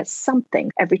 or you get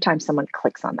something every time someone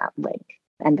clicks on that link.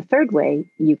 And the third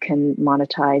way you can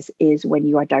monetize is when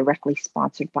you are directly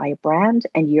sponsored by a brand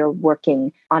and you're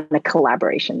working on a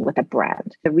collaboration with a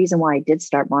brand. The reason why I did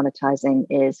start monetizing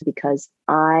is because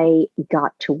I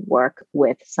got to work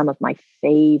with some of my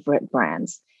favorite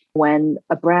brands. When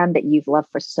a brand that you've loved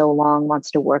for so long wants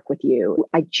to work with you,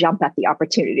 I jump at the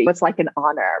opportunity. It's like an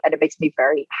honor, and it makes me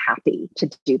very happy to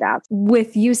do that.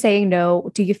 With you saying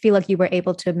no, do you feel like you were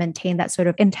able to maintain that sort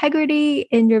of integrity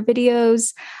in your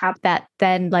videos that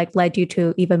then led you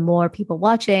to even more people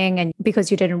watching? And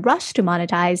because you didn't rush to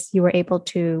monetize, you were able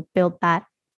to build that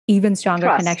even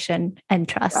stronger connection and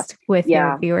trust with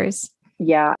your viewers.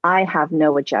 Yeah, I have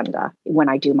no agenda when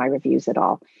I do my reviews at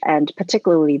all. And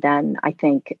particularly then, I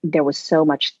think there was so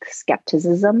much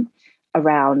skepticism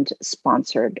around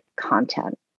sponsored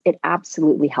content. It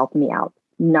absolutely helped me out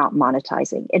not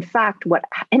monetizing. In fact, what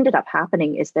ended up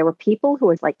happening is there were people who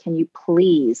were like, can you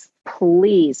please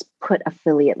put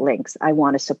affiliate links? I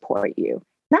want to support you.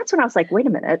 That's when I was like, wait a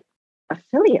minute.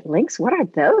 Affiliate links? What are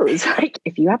those? Like,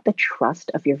 if you have the trust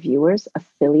of your viewers,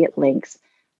 affiliate links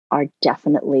are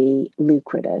definitely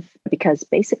lucrative because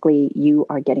basically you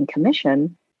are getting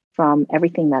commission from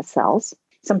everything that sells.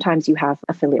 Sometimes you have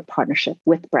affiliate partnership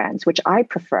with brands, which I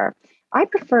prefer. I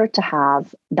prefer to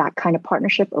have that kind of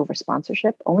partnership over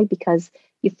sponsorship only because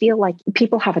you feel like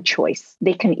people have a choice.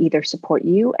 They can either support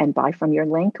you and buy from your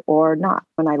link or not.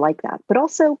 And I like that. But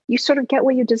also you sort of get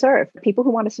what you deserve. People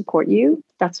who want to support you,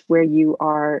 that's where you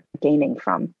are gaining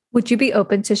from. Would you be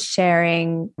open to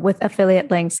sharing with affiliate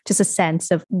links just a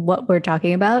sense of what we're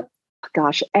talking about?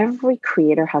 Gosh, every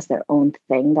creator has their own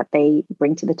thing that they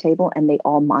bring to the table and they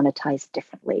all monetize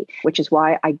differently, which is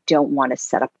why I don't want to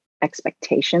set up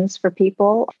expectations for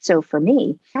people. So for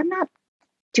me, I'm not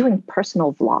doing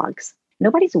personal vlogs.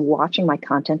 Nobody's watching my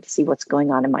content to see what's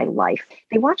going on in my life.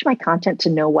 They watch my content to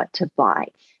know what to buy.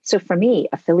 So for me,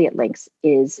 affiliate links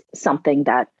is something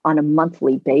that on a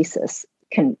monthly basis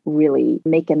can really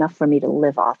make enough for me to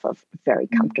live off of very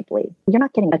comfortably. You're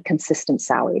not getting a consistent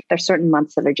salary. There's certain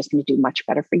months that are just going to do much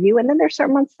better for you. And then there's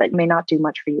certain months that may not do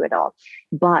much for you at all.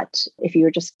 But if you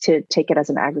were just to take it as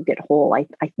an aggregate whole, I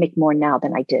make more now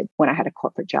than I did when I had a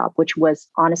corporate job, which was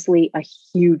honestly a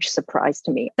huge surprise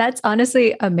to me. That's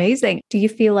honestly amazing. Do you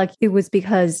feel like it was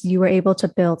because you were able to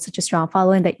build such a strong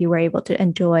following that you were able to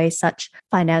enjoy such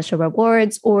financial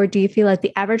rewards? Or do you feel like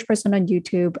the average person on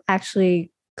YouTube actually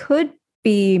could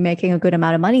be making a good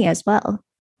amount of money as well?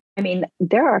 I mean,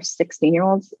 there are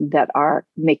 16-year-olds that are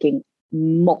making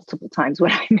multiple times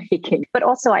what I'm making. But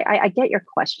also, I get your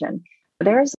question.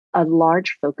 There's a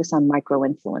large focus on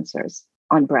micro-influencers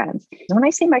on brands. When I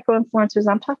say micro-influencers,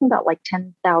 I'm talking about like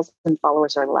 10,000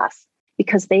 followers or less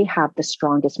because they have the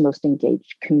strongest, most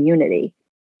engaged community.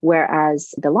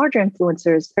 Whereas the larger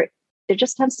influencers, there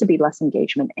just tends to be less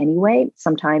engagement anyway.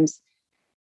 Sometimes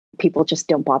people just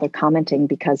don't bother commenting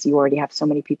because you already have so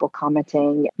many people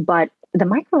commenting. But the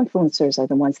micro-influencers are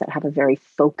the ones that have a very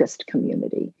focused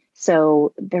community.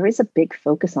 So there is a big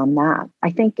focus on that. I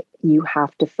think you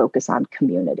have to focus on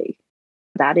community.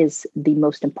 That is the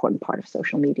most important part of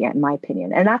social media, in my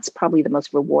opinion. And that's probably the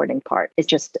most rewarding part, is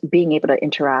just being able to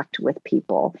interact with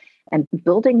people and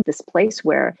building this place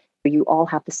where you all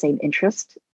have the same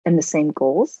interest and the same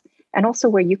goals, and also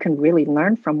where you can really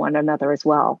learn from one another as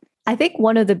well. I think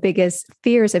one of the biggest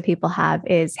fears that people have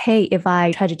is, hey, if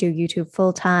I try to do YouTube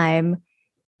full time,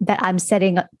 that I'm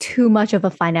setting too much of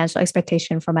a financial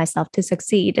expectation for myself to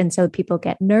succeed. And so people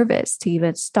get nervous to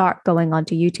even start going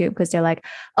onto YouTube because they're like,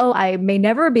 oh, I may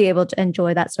never be able to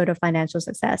enjoy that sort of financial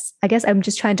success. I guess I'm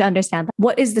just trying to understand,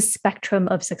 what is the spectrum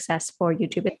of success for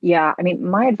YouTube? Yeah, I mean,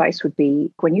 my advice would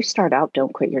be when you start out,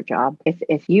 don't quit your job.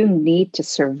 If you need to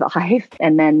survive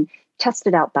and then test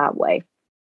it out that way.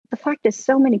 The fact is,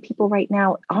 so many people right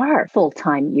now are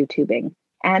full-time YouTubing.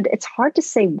 And it's hard to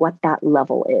say what that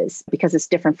level is because it's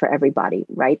different for everybody,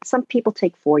 right? Some people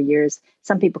take 4 years.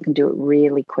 Some people can do it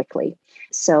really quickly.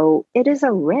 So it is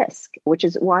a risk, which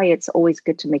is why it's always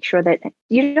good to make sure that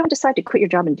you don't decide to quit your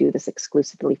job and do this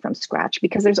exclusively from scratch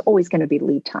because there's always going to be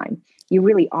lead time. You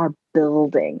really are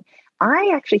building.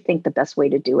 I actually think the best way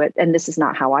to do it, and this is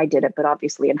not how I did it, but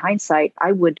obviously in hindsight,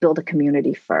 I would build a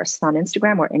community first on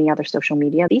Instagram or any other social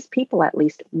media. These people at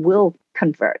least will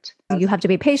convert. You have to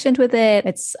be patient with it.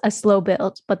 It's a slow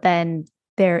build, but then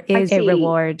there is a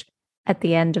reward at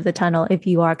the end of the tunnel if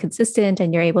you are consistent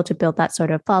and you're able to build that sort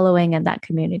of following and that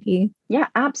community. Yeah,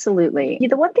 absolutely.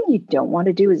 The one thing you don't want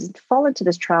to do is fall into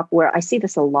this trap where I see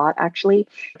this a lot, actually.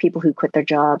 People who quit their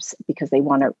jobs because they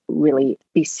want to really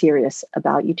be serious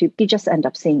about YouTube. You just end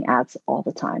up seeing ads all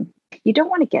the time. You don't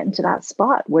want to get into that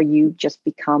spot where you just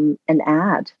become an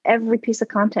ad. Every piece of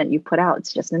content you put out,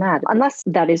 it's just an ad. Unless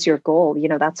that is your goal,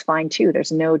 that's fine too.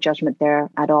 There's no judgment there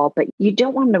at all. But you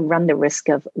don't want to run the risk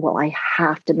of, well, I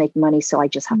have to make money, so I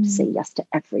just have to say yes to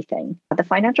everything. The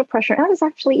financial pressure, that is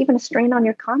actually even a strain on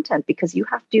your content because you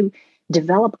have to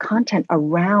develop content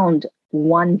around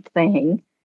one thing.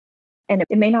 And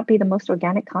it may not be the most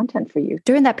organic content for you.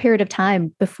 During that period of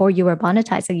time before you were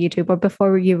monetizing YouTube or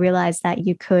before you realized that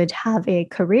you could have a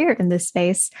career in this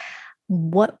space,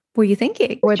 what were you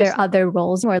thinking? Were there other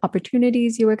roles or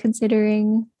opportunities you were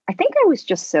considering? I think I was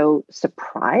just so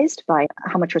surprised by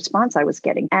how much response I was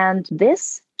getting. And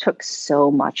this took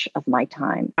so much of my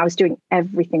time. I was doing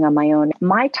everything on my own.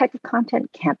 My type of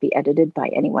content can't be edited by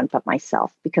anyone but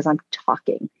myself because I'm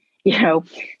talking.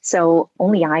 So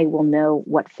only I will know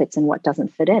what fits and what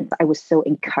doesn't fit in. I was so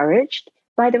encouraged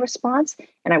by the response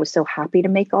and I was so happy to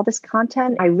make all this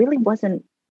content. I really wasn't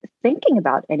thinking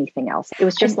about anything else. It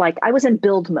was just like I was in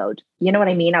build mode. You know what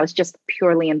I mean? I was just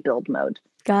purely in build mode.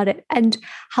 Got it. And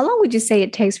how long would you say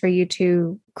it takes for you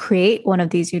to create one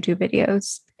of these YouTube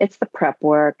videos? It's the prep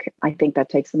work. I think that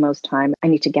takes the most time. I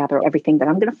need to gather everything that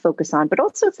I'm going to focus on, but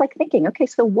also it's like thinking, okay,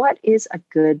 so what is a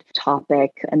good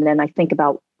topic? And then I think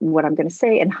about what I'm going to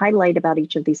say and highlight about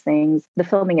each of these things. The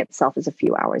filming itself is a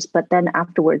few hours, but then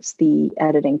afterwards, the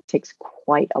editing takes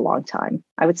quite a long time.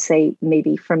 I would say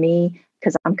maybe for me,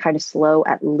 because I'm kind of slow,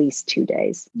 at least 2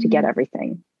 days to get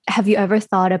everything. Have you ever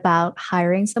thought about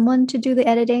hiring someone to do the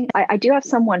editing? I do have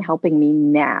someone helping me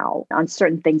now on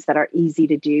certain things that are easy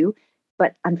to do.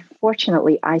 But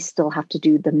unfortunately, I still have to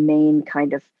do the main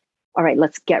kind of, all right,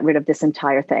 let's get rid of this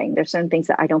entire thing. There's certain things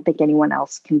that I don't think anyone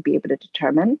else can be able to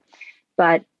determine.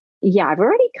 But yeah, I've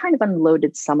already kind of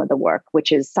unloaded some of the work, which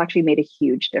has actually made a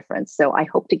huge difference. So I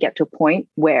hope to get to a point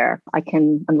where I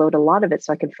can unload a lot of it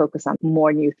so I can focus on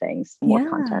more new things, more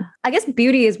content. I guess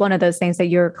beauty is one of those things that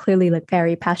you're clearly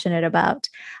very passionate about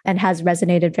and has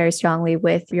resonated very strongly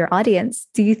with your audience.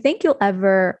 Do you think you'll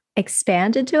ever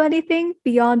expand into anything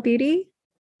beyond beauty?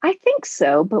 I think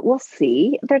so, but we'll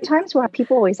see. There are times where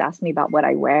people always ask me about what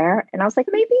I wear. And I was like,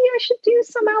 maybe I should do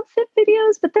some outfit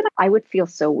videos. But then I would feel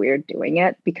so weird doing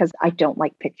it because I don't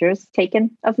like pictures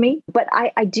taken of me. But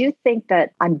I do think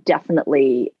that I'm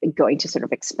definitely going to sort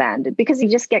of expand it because you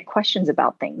just get questions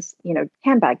about things,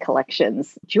 handbag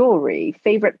collections, jewelry,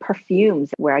 favorite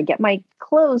perfumes, where I get my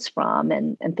clothes from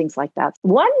and things like that.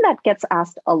 One that gets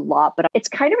asked a lot, but it's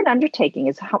kind of an undertaking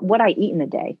is what I eat in a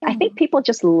day. I think people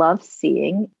just love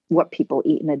seeing what people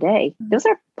eat in a day. Those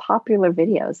are popular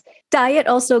videos. Diet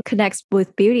also connects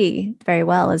with beauty very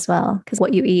well as well, because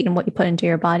what you eat and what you put into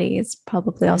your body is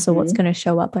probably also what's going to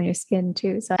show up on your skin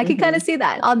too. So I can kind of see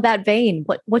that. On that vein,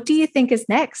 what do you think is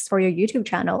next for your YouTube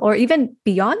channel or even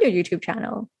beyond your YouTube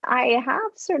channel? I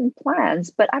have certain plans,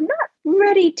 but I'm not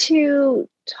ready to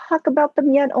talk about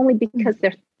them yet, only because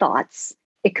they're thoughts.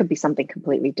 It could be something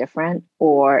completely different,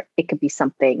 or it could be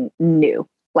something new,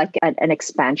 like an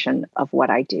expansion of what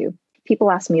I do.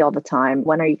 People ask me all the time,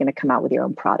 when are you going to come out with your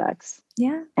own products?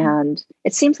 Yeah. And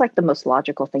it seems like the most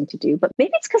logical thing to do, but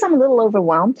maybe it's because I'm a little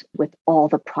overwhelmed with all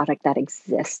the product that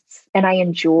exists. And I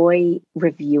enjoy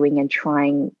reviewing and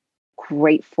trying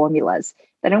great formulas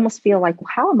that I almost feel like,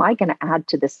 how am I going to add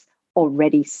to this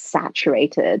already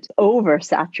saturated,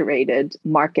 oversaturated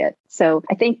market? So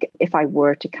I think if I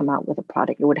were to come out with a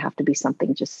product, it would have to be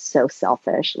something just so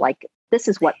selfish. Like, this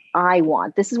is what I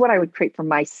want. This is what I would create for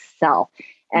myself.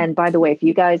 And by the way, if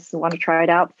you guys want to try it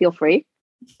out, feel free.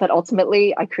 But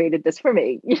ultimately, I created this for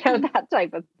me, that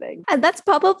type of thing. And that's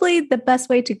probably the best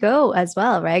way to go as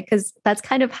well, right? Because that's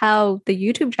kind of how the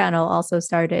YouTube channel also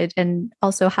started and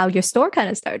also how your store kind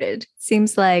of started.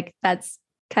 Seems like that's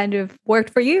kind of worked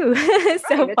for you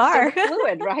so far. It's so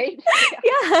fluid, right?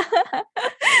 Yeah.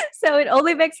 So it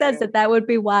only makes sense that would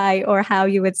be why or how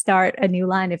you would start a new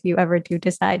line if you ever do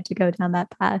decide to go down that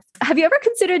path. Have you ever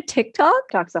considered TikTok?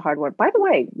 TikTok's a hard word. By the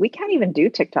way, we can't even do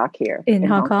TikTok here in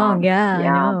Hong Kong.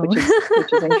 Yeah, which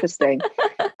is interesting.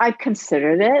 I've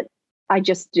considered it. I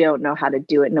just don't know how to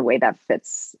do it in a way that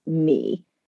fits me.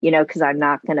 Because I'm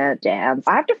not going to dance.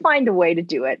 I have to find a way to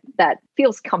do it that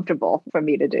feels comfortable for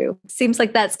me to do. Seems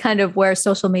like that's kind of where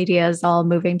social media is all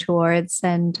moving towards.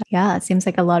 And yeah, it seems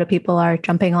like a lot of people are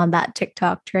jumping on that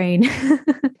TikTok train.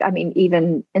 I mean,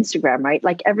 even Instagram, right?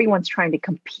 Like everyone's trying to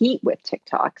compete with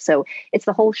TikTok. So it's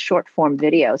the whole short form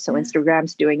video. So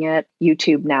Instagram's doing it.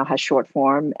 YouTube now has short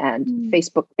form, and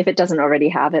Facebook, if it doesn't already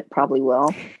have it, probably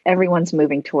will. Everyone's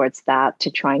moving towards that to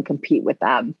try and compete with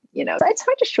them. So it's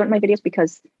hard to shorten my videos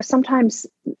because sometimes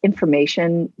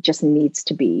information just needs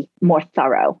to be more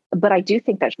thorough. But I do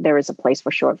think that there is a place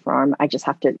for short form. I just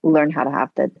have to learn how to have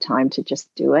the time to just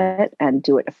do it and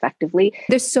do it effectively.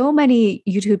 There's so many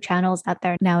YouTube channels out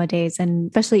there nowadays, and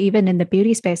especially even in the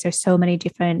beauty space, there's so many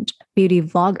different beauty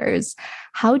vloggers.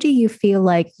 How do you feel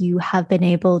like you have been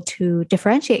able to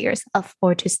differentiate yourself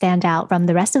or to stand out from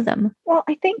the rest of them? Well,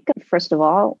 I think, first of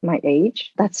all, my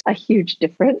age, that's a huge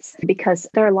difference because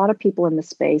there are a lot of people in the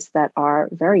space that are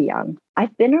very young.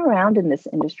 I've been around in this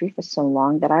industry for so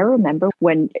long that I remember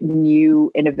when new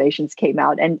innovations came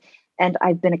out, and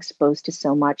I've been exposed to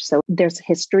so much. So there's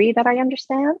history that I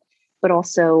understand, but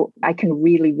also I can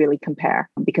really, really compare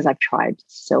because I've tried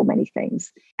so many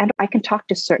things. And I can talk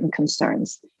to certain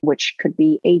concerns, which could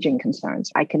be aging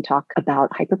concerns. I can talk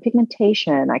about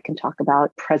hyperpigmentation. I can talk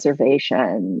about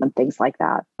preservation and things like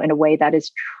that in a way that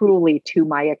is truly to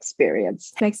my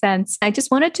experience. Makes sense. I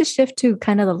just wanted to shift to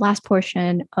kind of the last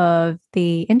portion of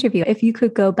the interview. If you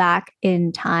could go back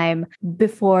in time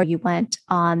before you went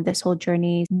on this whole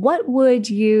journey, what would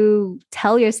you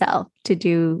tell yourself to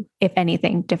do, if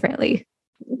anything, differently?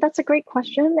 That's a great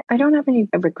question. I don't have any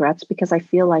regrets because I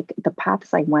feel like the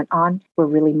paths I went on were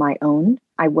really my own.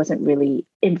 I wasn't really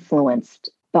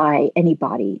influenced by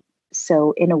anybody.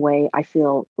 So in a way, I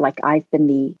feel like I've been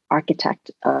the architect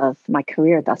of my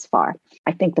career thus far.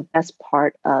 I think the best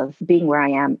part of being where I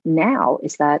am now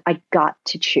is that I got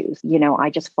to choose. I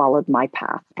just followed my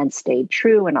path and stayed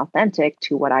true and authentic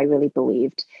to what I really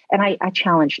believed. And I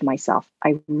challenged myself.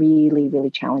 I really,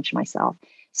 really challenged myself.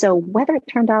 So whether it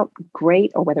turned out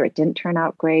great or whether it didn't turn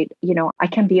out great, I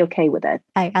can be okay with it.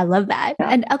 I love that. Yeah.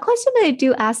 And a question that I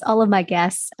do ask all of my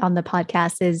guests on the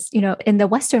podcast is, in the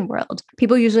Western world,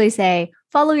 people usually say,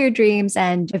 follow your dreams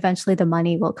and eventually the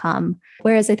money will come.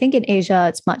 Whereas I think in Asia,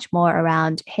 it's much more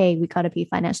around, hey, we got to be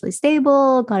financially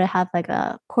stable, got to have like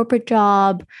a corporate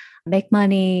job, make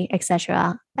money,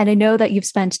 etc. And I know that you've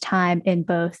spent time in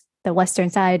both the Western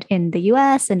side in the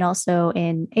US and also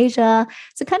in Asia.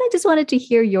 So kind of just wanted to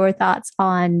hear your thoughts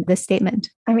on this statement.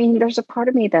 I mean, there's a part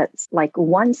of me that's like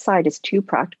one side is too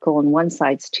practical and one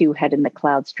side's too head in the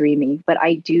clouds dreamy, but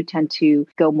I do tend to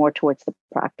go more towards the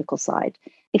practical side.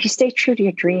 If you stay true to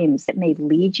your dreams, it may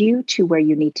lead you to where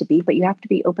you need to be, but you have to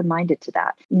be open-minded to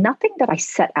that. Nothing that I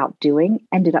set out doing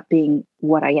ended up being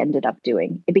what I ended up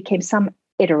doing. It became some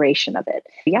iteration of it.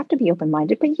 You have to be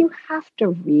open-minded, but you have to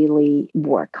really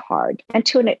work hard. And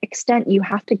to an extent, you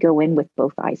have to go in with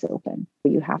both eyes open.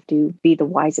 You have to be the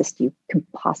wisest you can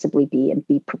possibly be and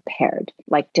be prepared.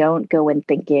 Like, don't go in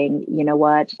thinking, you know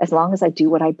what, as long as I do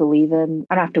what I believe in,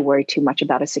 I don't have to worry too much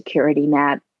about a security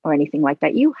net or anything like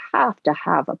that. You have to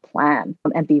have a plan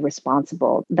and be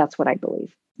responsible. That's what I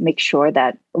believe. Make sure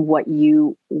that what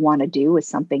you want to do is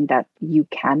something that you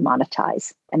can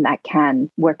monetize and that can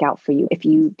work out for you. If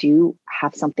you do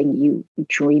have something you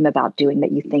dream about doing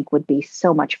that you think would be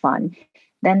so much fun,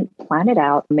 then plan it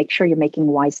out, make sure you're making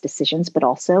wise decisions, but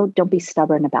also don't be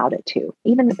stubborn about it too.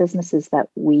 Even the businesses that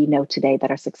we know today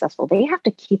that are successful, they have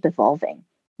to keep evolving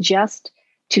just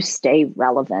to stay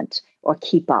relevant or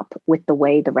keep up with the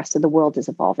way the rest of the world is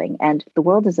evolving. And the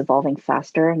world is evolving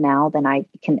faster now than I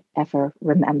can ever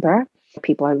remember.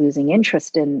 People are losing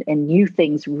interest in new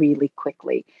things really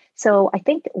quickly. So I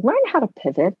think learn how to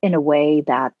pivot in a way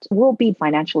that will be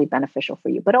financially beneficial for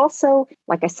you. But also,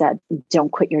 like I said,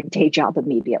 don't quit your day job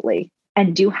immediately.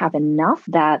 And do have enough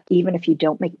that even if you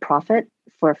don't make profit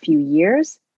for a few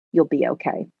years, you'll be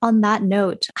okay. On that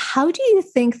note, how do you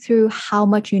think through how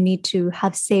much you need to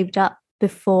have saved up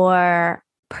before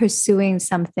pursuing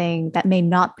something that may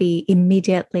not be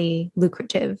immediately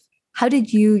lucrative? How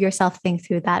did you yourself think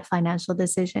through that financial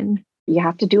decision? You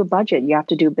have to do a budget. You have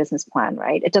to do a business plan,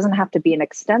 right? It doesn't have to be an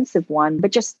extensive one,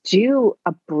 but just do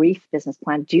a brief business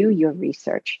plan, do your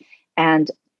research. And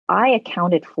I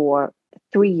accounted for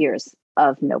 3 years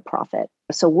of no profit.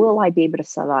 So will I be able to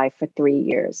survive for 3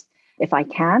 years? If I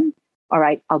can, all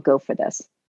right, I'll go for this.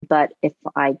 But if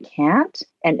I can't,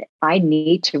 and I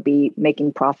need to be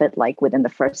making profit like within the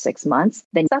first 6 months,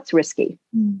 then that's risky.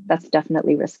 That's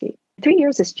definitely risky. 3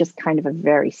 years is just kind of a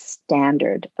very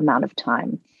standard amount of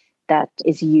time that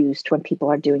is used when people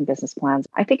are doing business plans.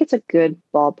 I think it's a good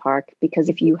ballpark because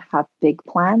if you have big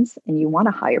plans and you want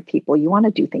to hire people, you want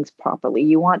to do things properly,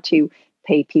 you want to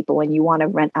pay people and you want to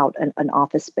rent out an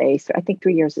office space, I think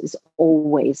 3 years is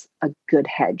always a good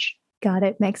hedge. Got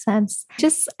it. Makes sense.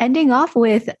 Just ending off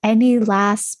with any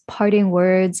last parting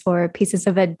words or pieces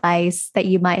of advice that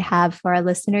you might have for our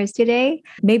listeners today,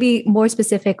 maybe more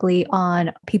specifically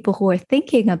on people who are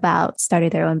thinking about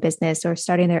starting their own business or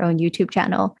starting their own YouTube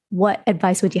channel. What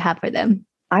advice would you have for them?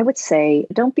 I would say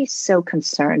don't be so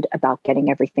concerned about getting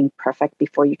everything perfect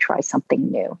before you try something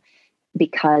new,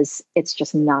 because it's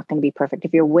just not going to be perfect.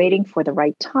 If you're waiting for the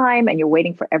right time and you're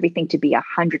waiting for everything to be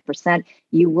 100%,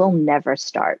 you will never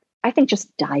start. I think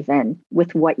just dive in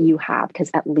with what you have, because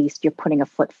at least you're putting a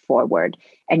foot forward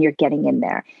and you're getting in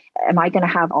there. Am I going to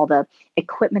have all the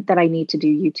equipment that I need to do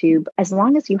YouTube? As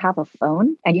long as you have a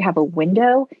phone and you have a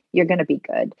window, you're going to be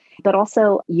good. But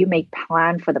also you may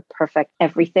plan for the perfect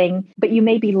everything, but you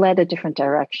may be led a different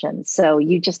direction. So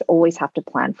you just always have to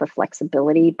plan for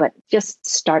flexibility, but just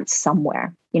start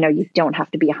somewhere. You don't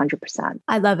have to be 100%.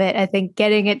 I love it. I think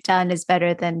getting it done is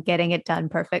better than getting it done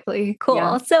perfectly. Cool.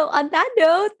 Yeah. So on that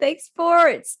note, thanks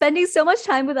for spending so much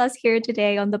time with us here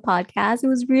today on the podcast. It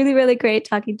was really, really great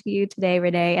talking to you today,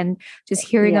 Renee, and just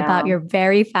hearing about your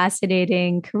very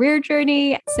fascinating career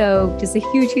journey. So just a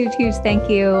huge, huge, huge thank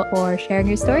you for sharing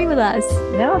your story with us.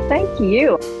 No, thank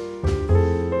you.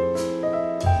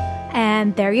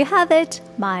 And there you have it,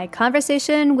 my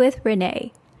conversation with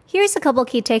Renee. Here's a couple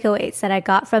key takeaways that I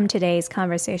got from today's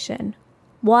conversation.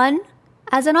 1,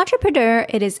 as an entrepreneur,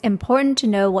 it is important to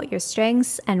know what your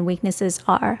strengths and weaknesses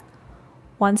are.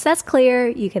 Once that's clear,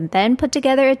 you can then put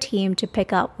together a team to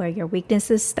pick up where your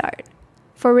weaknesses start.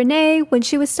 For Renee, when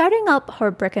she was starting up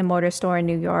her brick and mortar store in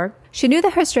New York, she knew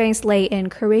that her strengths lay in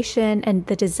curation and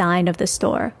the design of the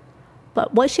store.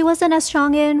 But what she wasn't as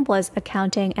strong in was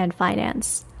accounting and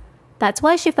finance. That's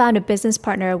why she found a business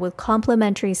partner with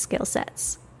complementary skill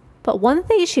sets. But one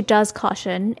thing she does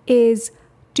caution is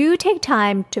do take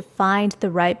time to find the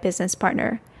right business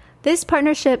partner. This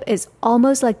partnership is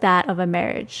almost like that of a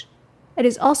marriage. It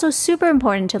is also super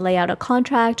important to lay out a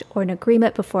contract or an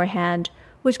agreement beforehand,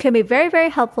 which can be very, very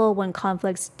helpful when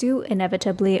conflicts do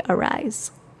inevitably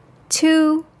arise.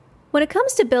 2, when it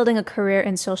comes to building a career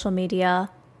in social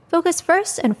media, focus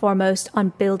first and foremost on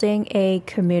building a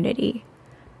community.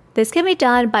 This can be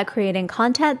done by creating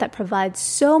content that provides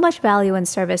so much value and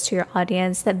service to your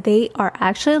audience that they are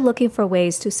actually looking for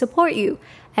ways to support you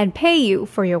and pay you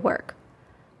for your work.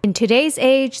 In today's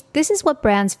age, this is what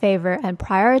brands favor and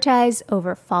prioritize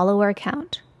over follower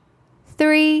count.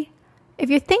 3, if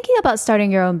you're thinking about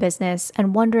starting your own business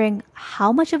and wondering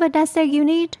how much of a nest egg you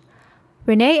need,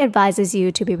 Renee advises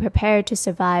you to be prepared to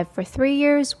survive for 3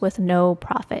 years with no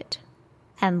profit.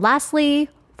 And lastly,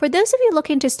 for those of you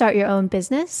looking to start your own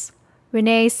business,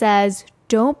 Renee says,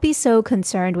 don't be so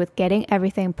concerned with getting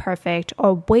everything perfect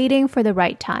or waiting for the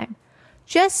right time.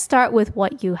 Just start with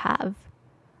what you have.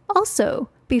 Also,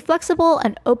 be flexible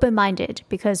and open-minded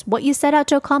because what you set out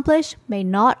to accomplish may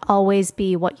not always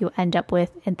be what you end up with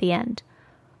in the end.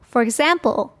 For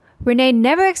example, Renee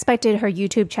never expected her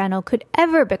YouTube channel could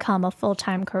ever become a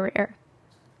full-time career.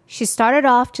 She started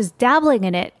off just dabbling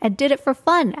in it and did it for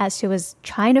fun as she was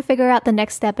trying to figure out the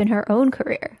next step in her own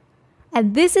career.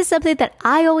 And this is something that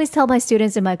I always tell my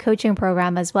students in my coaching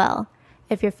program as well.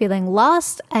 If you're feeling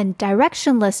lost and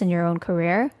directionless in your own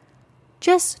career,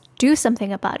 just do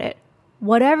something about it.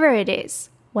 Whatever it is,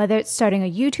 whether it's starting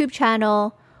a YouTube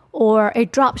channel or a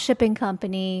drop shipping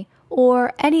company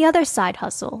or any other side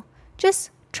hustle,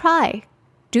 just try.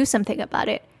 Do something about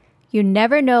it. You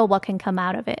never know what can come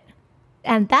out of it.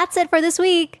 And that's it for this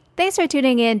week. Thanks for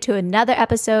tuning in to another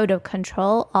episode of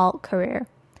Ctrl Alt Career.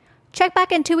 Check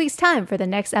back in 2 weeks' time for the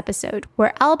next episode,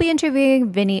 where I'll be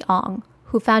interviewing Vinny Ong,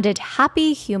 who founded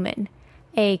Happy Human,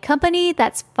 a company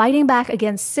that's fighting back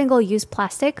against single-use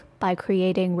plastic by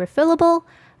creating refillable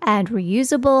and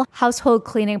reusable household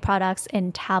cleaning products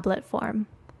in tablet form.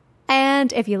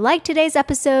 And if you liked today's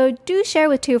episode, do share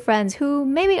with 2 friends who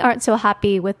maybe aren't so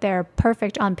happy with their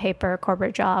perfect on paper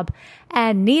corporate job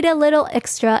and need a little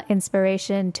extra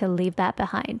inspiration to leave that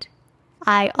behind.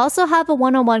 I also have a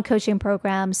one-on-one coaching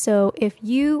program, so if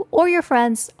you or your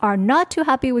friends are not too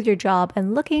happy with your job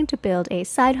and looking to build a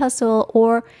side hustle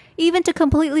or even to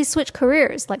completely switch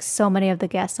careers like so many of the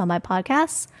guests on my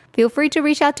podcasts, feel free to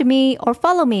reach out to me or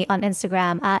follow me on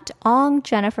Instagram at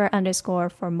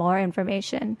ongjennifer_ for more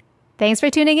information. Thanks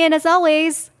for tuning in as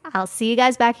always. I'll see you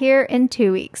guys back here in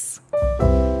 2 weeks.